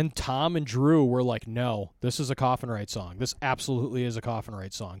 And Tom and Drew were like, no, this is a Coffin Rite song. This absolutely is a Coffin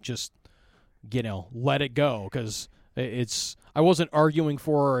Rite song. Just, let it go, because I wasn't arguing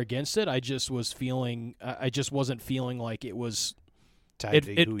for or against it. I just wasn't feeling like it was.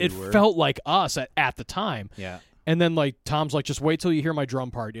 It felt like us at the time. Yeah. And then like Tom's like, just wait till you hear my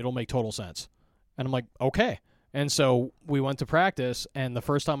drum part. It'll make total sense. And I'm like, okay. And so we went to practice, and the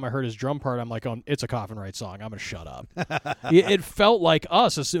first time I heard his drum part, I'm like, oh, it's a Coffin Rite song. I'm going to shut up. It felt like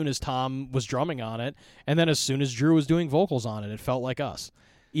us as soon as Tom was drumming on it, and then as soon as Drew was doing vocals on it, it felt like us.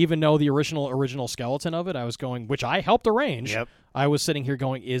 Even though the original skeleton of it, I was going, which I helped arrange, yep. I was sitting here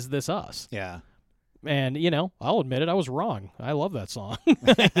going, is this us? Yeah. And, I'll admit it, I was wrong. I love that song,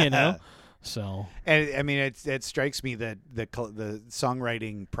 So. And, I mean, it strikes me that the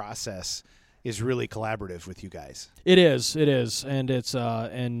songwriting process is really collaborative with you guys. It is, and it's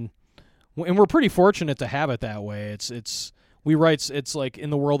and we're pretty fortunate to have it that way. It's like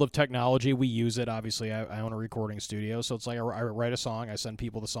in the world of technology, we use it. Obviously, I own a recording studio, so it's like I write a song, I send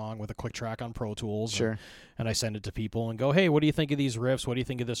people the song with a click track on Pro Tools, sure, and I send it to people and go, hey, what do you think of these riffs? What do you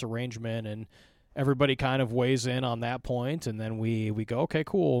think of this arrangement? And everybody kind of weighs in on that point, and then we go, okay,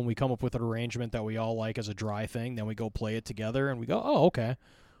 cool, and we come up with an arrangement that we all like as a dry thing. Then we go play it together, and we go, oh, okay.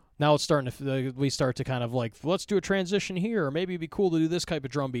 Now it's we start to kind of like, let's do a transition here, or maybe it'd be cool to do this type of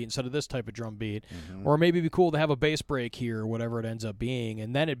drum beat instead of this type of drum beat, mm-hmm. or maybe it'd be cool to have a bass break here, or whatever it ends up being,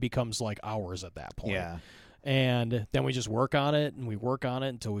 and then it becomes like ours at that point. Yeah. And then we just work on it, and we work on it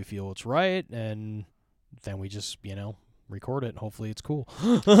until we feel it's right, and then we just, record it, and hopefully it's cool.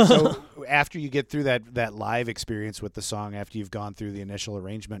 So after you get through that live experience with the song, after you've gone through the initial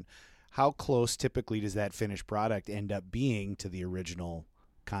arrangement, how close typically does that finished product end up being to the original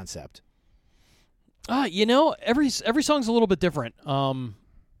concept? Every song's a little bit different.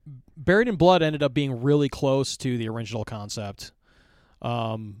 Buried in Blood ended up being really close to the original concept.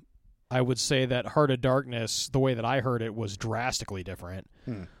 I would say that Heart of Darkness, the way that I heard it, was drastically different.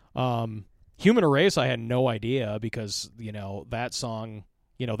 Human Erase, I had no idea, because that song,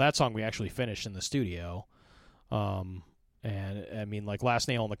 that song we actually finished in the studio. And I mean, like Last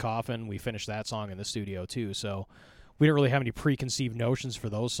Nail in the Coffin, we finished that song in the studio too. So we didn't really have any preconceived notions for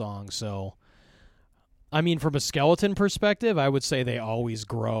those songs. So, I mean, from a Skeleton perspective, I would say they always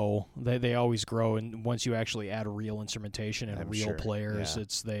grow. They always grow, and once you actually add real instrumentation and real players,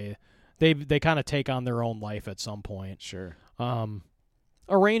 it's they kind of take on their own life at some point. Sure.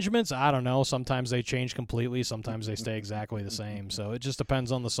 Arrangements, I don't know. Sometimes they change completely. Sometimes they stay exactly the same. So it just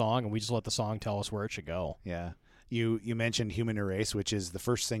depends on the song, and we just let the song tell us where it should go. Yeah. You mentioned Human Erase, which is the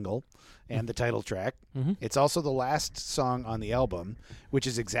first single and the title track. Mm-hmm. It's also the last song on the album, which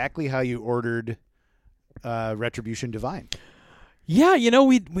is exactly how you ordered Retribution Divine. Yeah,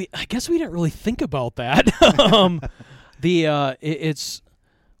 we I guess we didn't really think about that.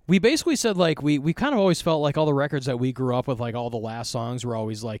 We basically said, like, we kind of always felt like all the records that we grew up with, like all the last songs were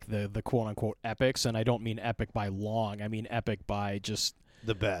always like the quote unquote epics, and I don't mean epic by long. I mean epic by just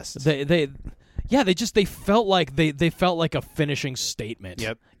the best. They felt like they felt like a finishing statement.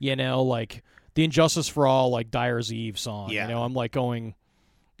 Yep. Like the Injustice for All, like Dyer's Eve song. Yeah. I'm like going.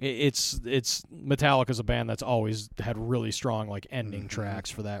 It's Metallica's a band that's always had really strong like ending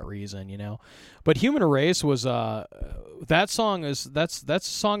tracks for that reason, But Human Erase was that's a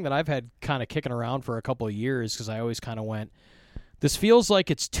song that I've had kind of kicking around for a couple of years because I always kind of went, this feels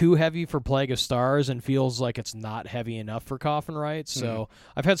like it's too heavy for Plague of Stars and feels like it's not heavy enough for Coffin Rites. So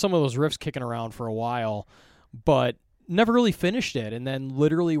I've had some of those riffs kicking around for a while, but never really finished it. And then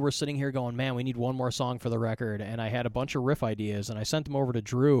literally we're sitting here going, man, we need one more song for the record. And I had a bunch of riff ideas, and I sent them over to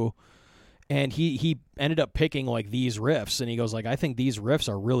Drew, and he ended up picking like these riffs. And he goes like, I think these riffs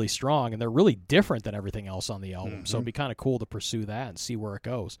are really strong, and they're really different than everything else on the album. So it'd be kind of cool to pursue that and see where it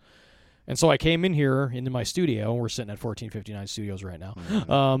goes. And so I came in here into my studio, and we're sitting at 1459 Studios right now.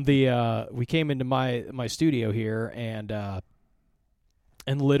 We came into my studio here, and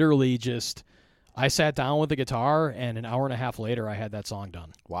literally just I sat down with the guitar, and an hour and a half later, I had that song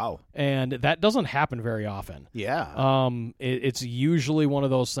done. Wow. And that doesn't happen very often. Yeah. It's usually one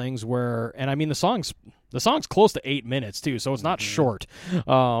of those things where, and I mean, the song's close to 8 minutes too, so it's not short.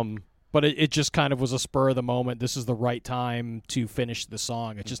 But it just kind of was a spur of the moment. This is the right time to finish the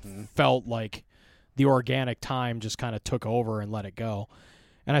song. It just felt like the organic time just kind of took over and let it go.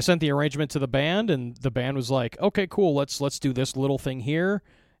 And I sent the arrangement to the band, and the band was like, "Okay, cool. Let's do this little thing here,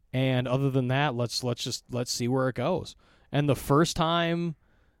 and other than that, let's see where it goes." And the first time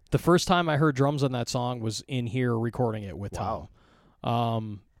I heard drums on that song was in here recording it with Tom.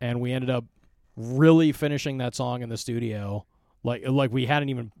 And we ended up really finishing that song in the studio. Like we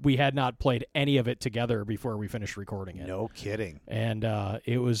had not played any of it together before we finished recording it. No kidding. And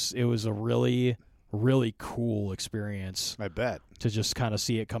it was a really, really cool experience. I bet. To just kind of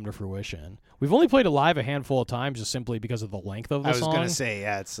see it come to fruition. We've only played it live a handful of times just simply because of the length of the song. I was going to say,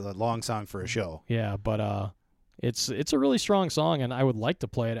 yeah, it's a long song for a show. Yeah, but it's a really strong song, and I would like to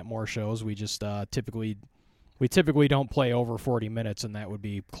play it at more shows. We just typically don't play over 40 minutes, and that would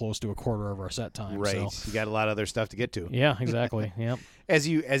be close to a quarter of our set time. Right. So. You got a lot of other stuff to get to. Yeah, exactly. Yep. As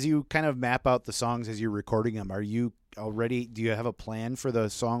you kind of map out the songs as you're recording them, do you have a plan for the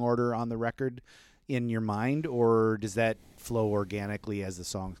song order on the record in your mind, or does that flow organically as the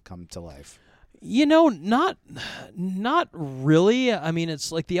songs come to life? Not really. I mean,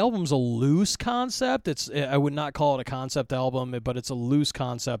 it's like the album's a loose concept. I would not call it a concept album, but it's a loose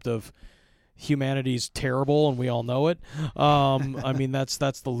concept of humanity's terrible, and we all know it. I mean, that's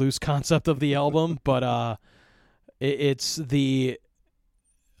the loose concept of the album, but as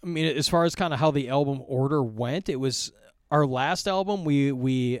far as kind of how the album order went, it was our last album.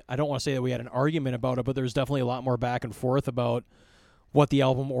 I don't want to say that we had an argument about it, but there's definitely a lot more back and forth about what the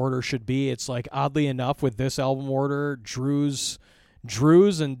album order should be. It's like, oddly enough, with this album order, Drew's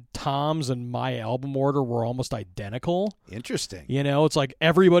and Tom's and my album order were almost identical. Interesting. It's like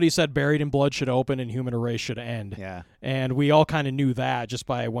everybody said Buried in Blood should open and Human Erase should end. Yeah. And we all kind of knew that just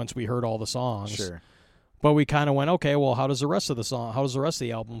by once we heard all the songs. Sure. But we kind of went, okay, well, how does the rest of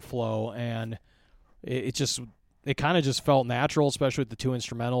the album flow? And it kind of just felt natural, especially with the two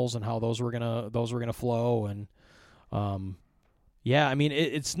instrumentals and how those were gonna flow. And yeah, I mean,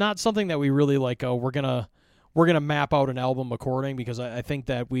 it's not something that we really like. Oh, we're gonna map out an album according, because I think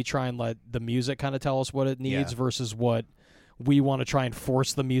that we try and let the music kind of tell us what it needs versus what we want to try and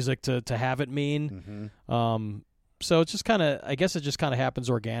force the music to have it mean. So it's just kind of, I guess it just kind of happens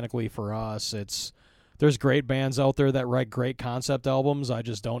organically for us. There's great bands out there that write great concept albums. I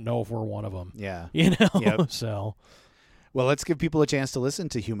just don't know if we're one of them. Yeah. Yep. So. Well, let's give people a chance to listen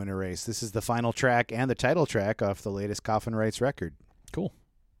to Human Erase. This is the final track and the title track off the latest Coffin Rites record. Cool.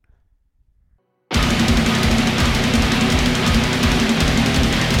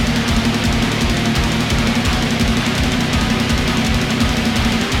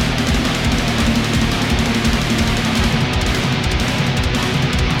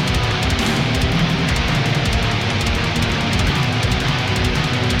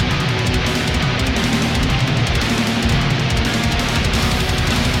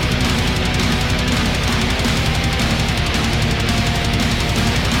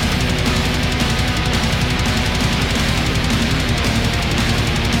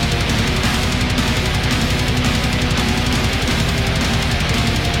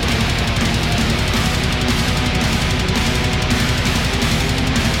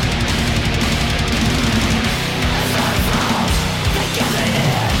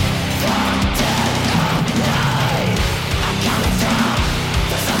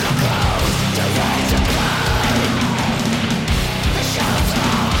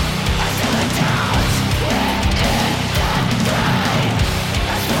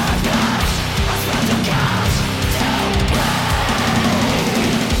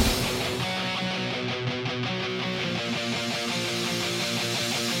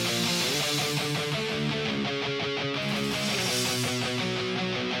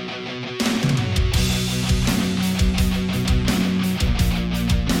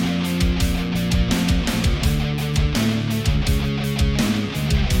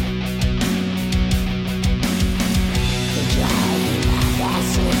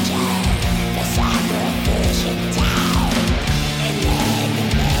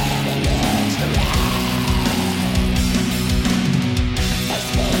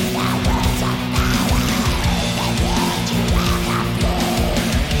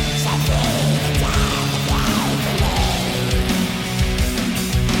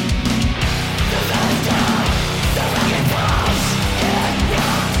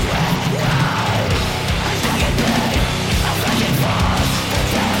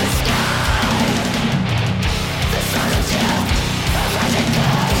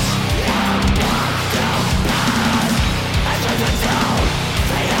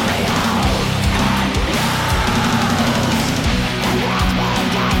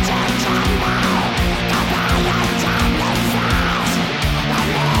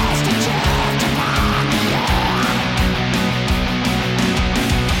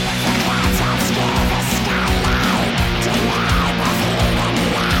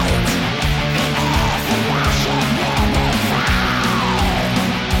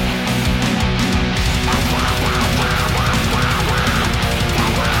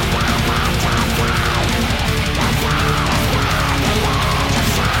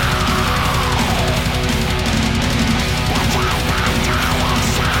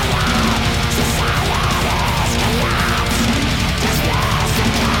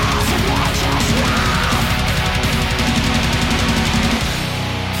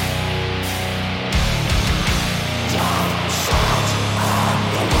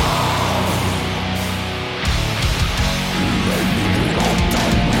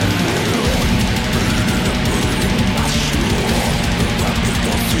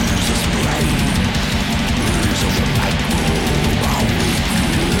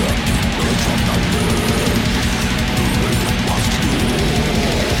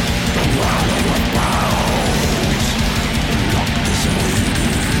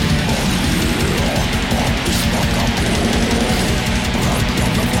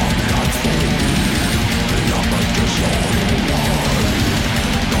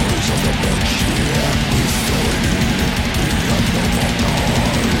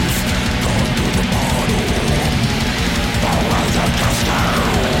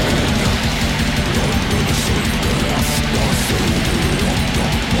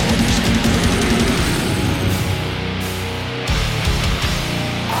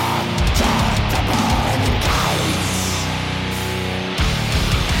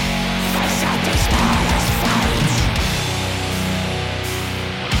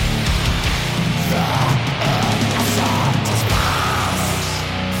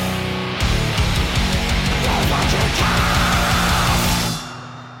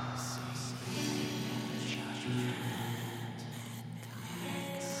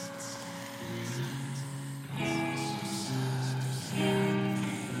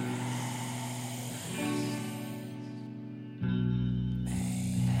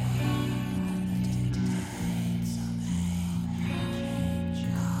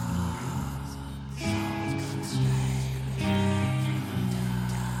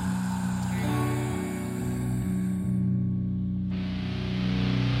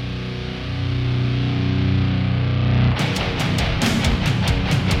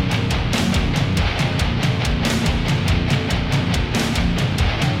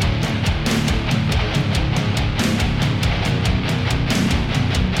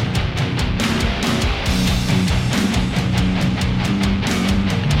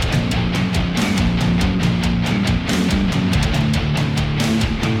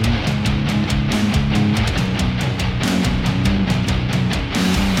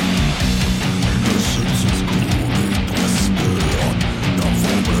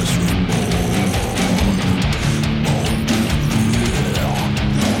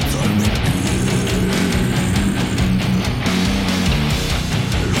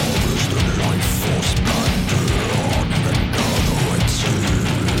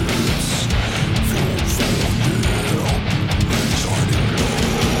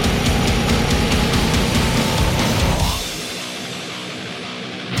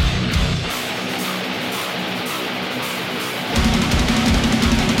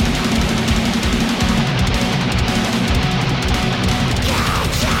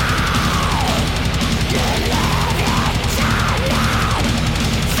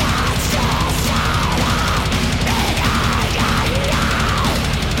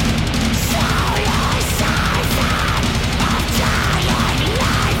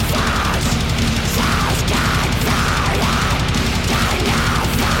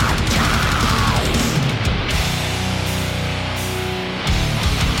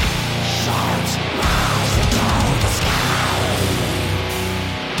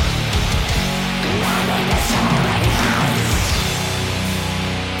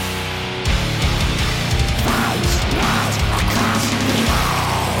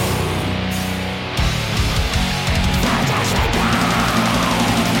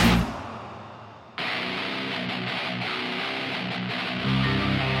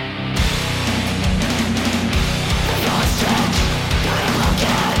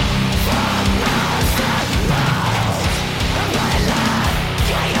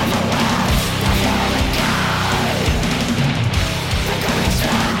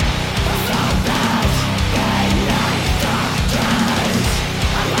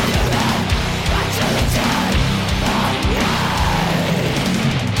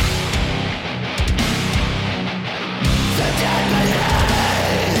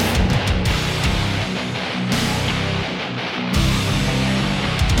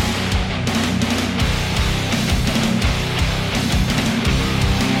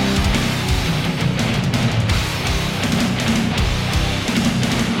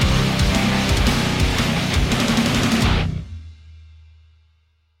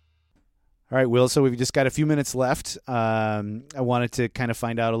 All right, Will. So we've just got a few minutes left. I wanted to kind of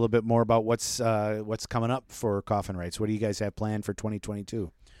find out a little bit more about what's coming up for Coffin Rights. What do you guys have planned for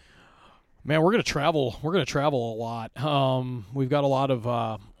 2022? Man, we're gonna travel. We're gonna travel a lot. We've got a lot of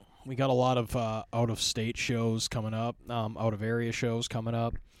out of state shows coming up, out of area shows coming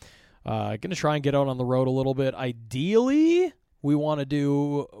up. Gonna try and get out on the road a little bit. Ideally, we want to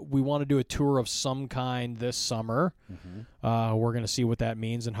do a tour of some kind this summer. Mm-hmm. We're gonna see what that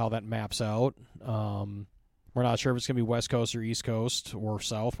means and how that maps out. We're not sure if it's gonna be West Coast or East Coast or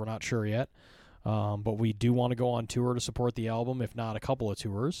South. We're not sure yet. But we do want to go on tour to support the album, if not a couple of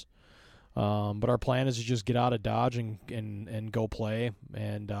tours. But our plan is to just get out of Dodge and go play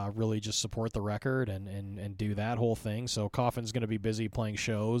and really just support the record and do that whole thing. So Coffin's going to be busy playing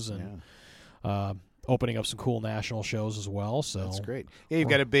shows and opening up some cool national shows as well. So that's great. Yeah, you've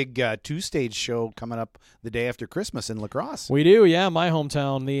got a big 2-stage show coming up the day after Christmas in La Crosse. We do, yeah, my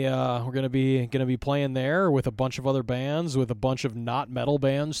hometown. We're gonna be playing there with a bunch of other bands, with a bunch of not metal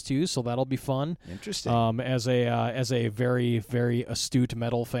bands too. So that'll be fun. Interesting. As a very, very astute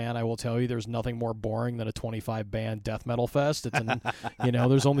metal fan, I will tell you, there's nothing more boring than a 25 band death metal fest. It's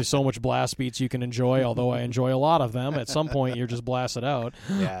there's only so much blast beats you can enjoy. Although I enjoy a lot of them, at some point you're just blasted out.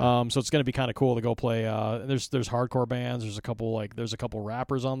 Yeah. So it's gonna be kind of cool to go play. There's hardcore bands. There's a couple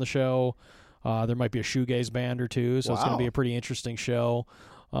rappers on the show. There might be a shoegaze band or two, so It's going to be a pretty interesting show.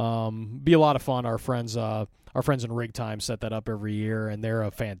 Be a lot of fun. Our friends in Rig Time set that up every year, and they're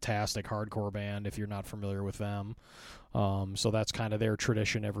a fantastic hardcore band if you're not familiar with them. So that's kind of their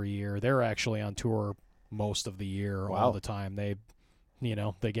tradition every year. They're actually on tour most of the year, all the time. They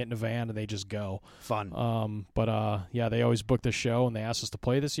get in a van and they just go. Fun. But they always book the show, and they asked us to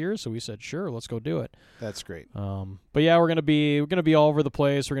play this year, so we said, sure, let's go do it. That's great. But yeah, we're gonna be all over the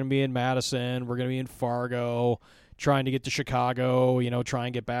place. We're gonna be in Madison. We're gonna be in Fargo, trying to get to Chicago. Try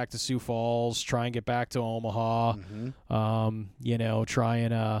and get back to Sioux Falls. Try and get back to Omaha. Mm-hmm.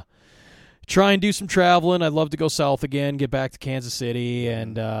 Try and do some traveling. I'd love to go south again, get back to Kansas City,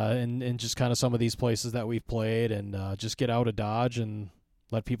 and just kind of some of these places that we've played, and just get out of Dodge and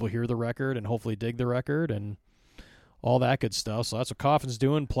let people hear the record and hopefully dig the record and all that good stuff. So that's what Coffin's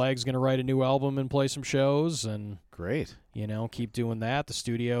doing. Plague's going to write a new album and play some shows, and great. Keep doing that. The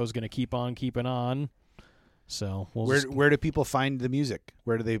studio is going to keep on keeping on. So where do people find the music?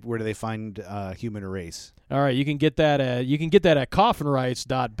 Where do they find Human Erase? All right, you can get that at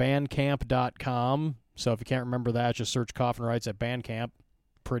coffinrights.bandcamp.com. So if you can't remember that, just search Coffin Rights at Bandcamp.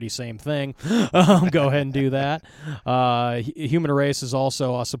 Pretty same thing. Go ahead and do that. Human Erase is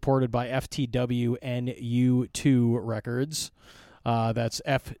also supported by FTWNU2 Records. That's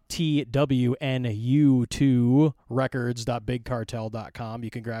FTWNU2 records.bigcartel.com. You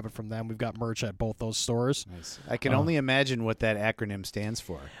can grab it from them. We've got merch at both those stores. Nice. I can only imagine what that acronym stands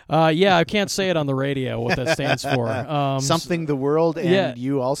for. Yeah, I can't say it on the radio what that stands for. Something the world and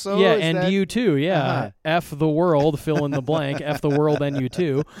you also? Yeah, Is and that? you too, yeah. Uh-huh. F the world, fill in the blank, F the world and you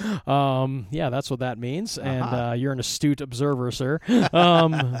too. Yeah, that's what that means. And you're an astute observer, sir.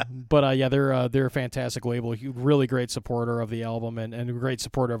 But they're a fantastic label, really great supporter of the album and a great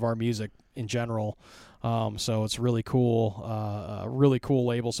supporter of our music in general. So it's really cool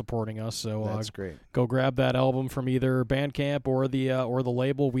label supporting us. So that's great. Go grab that album from either Bandcamp or the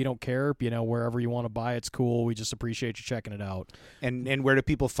label. We don't care. Wherever you want to buy it's cool. We just appreciate you checking it out. And where do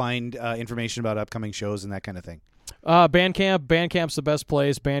people find information about upcoming shows and that kind of thing? Bandcamp's the best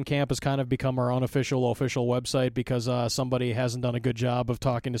place. Bandcamp has kind of become our unofficial website because somebody hasn't done a good job of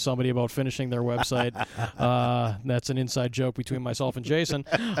talking to somebody about finishing their website. That's an inside joke between myself and Jason.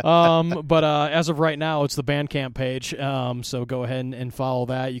 But as of right now, it's the Bandcamp page. So go ahead and follow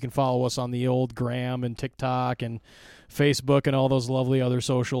that. You can follow us on the old Gram and TikTok and Facebook and all those lovely other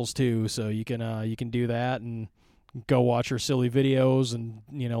socials too. So you can do that and go watch our silly videos and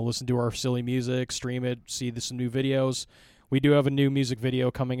listen to our silly music, stream it, see some new videos. We do have a new music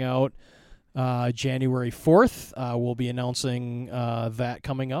video coming out January 4th. We'll be announcing that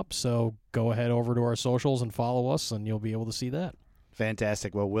coming up, so go ahead over to our socials and follow us, and you'll be able to see that.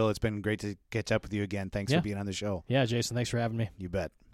 Fantastic. Well, Will, it's been great to catch up with you again. Thanks for being on the show. Yeah, Jason, thanks for having me. You bet.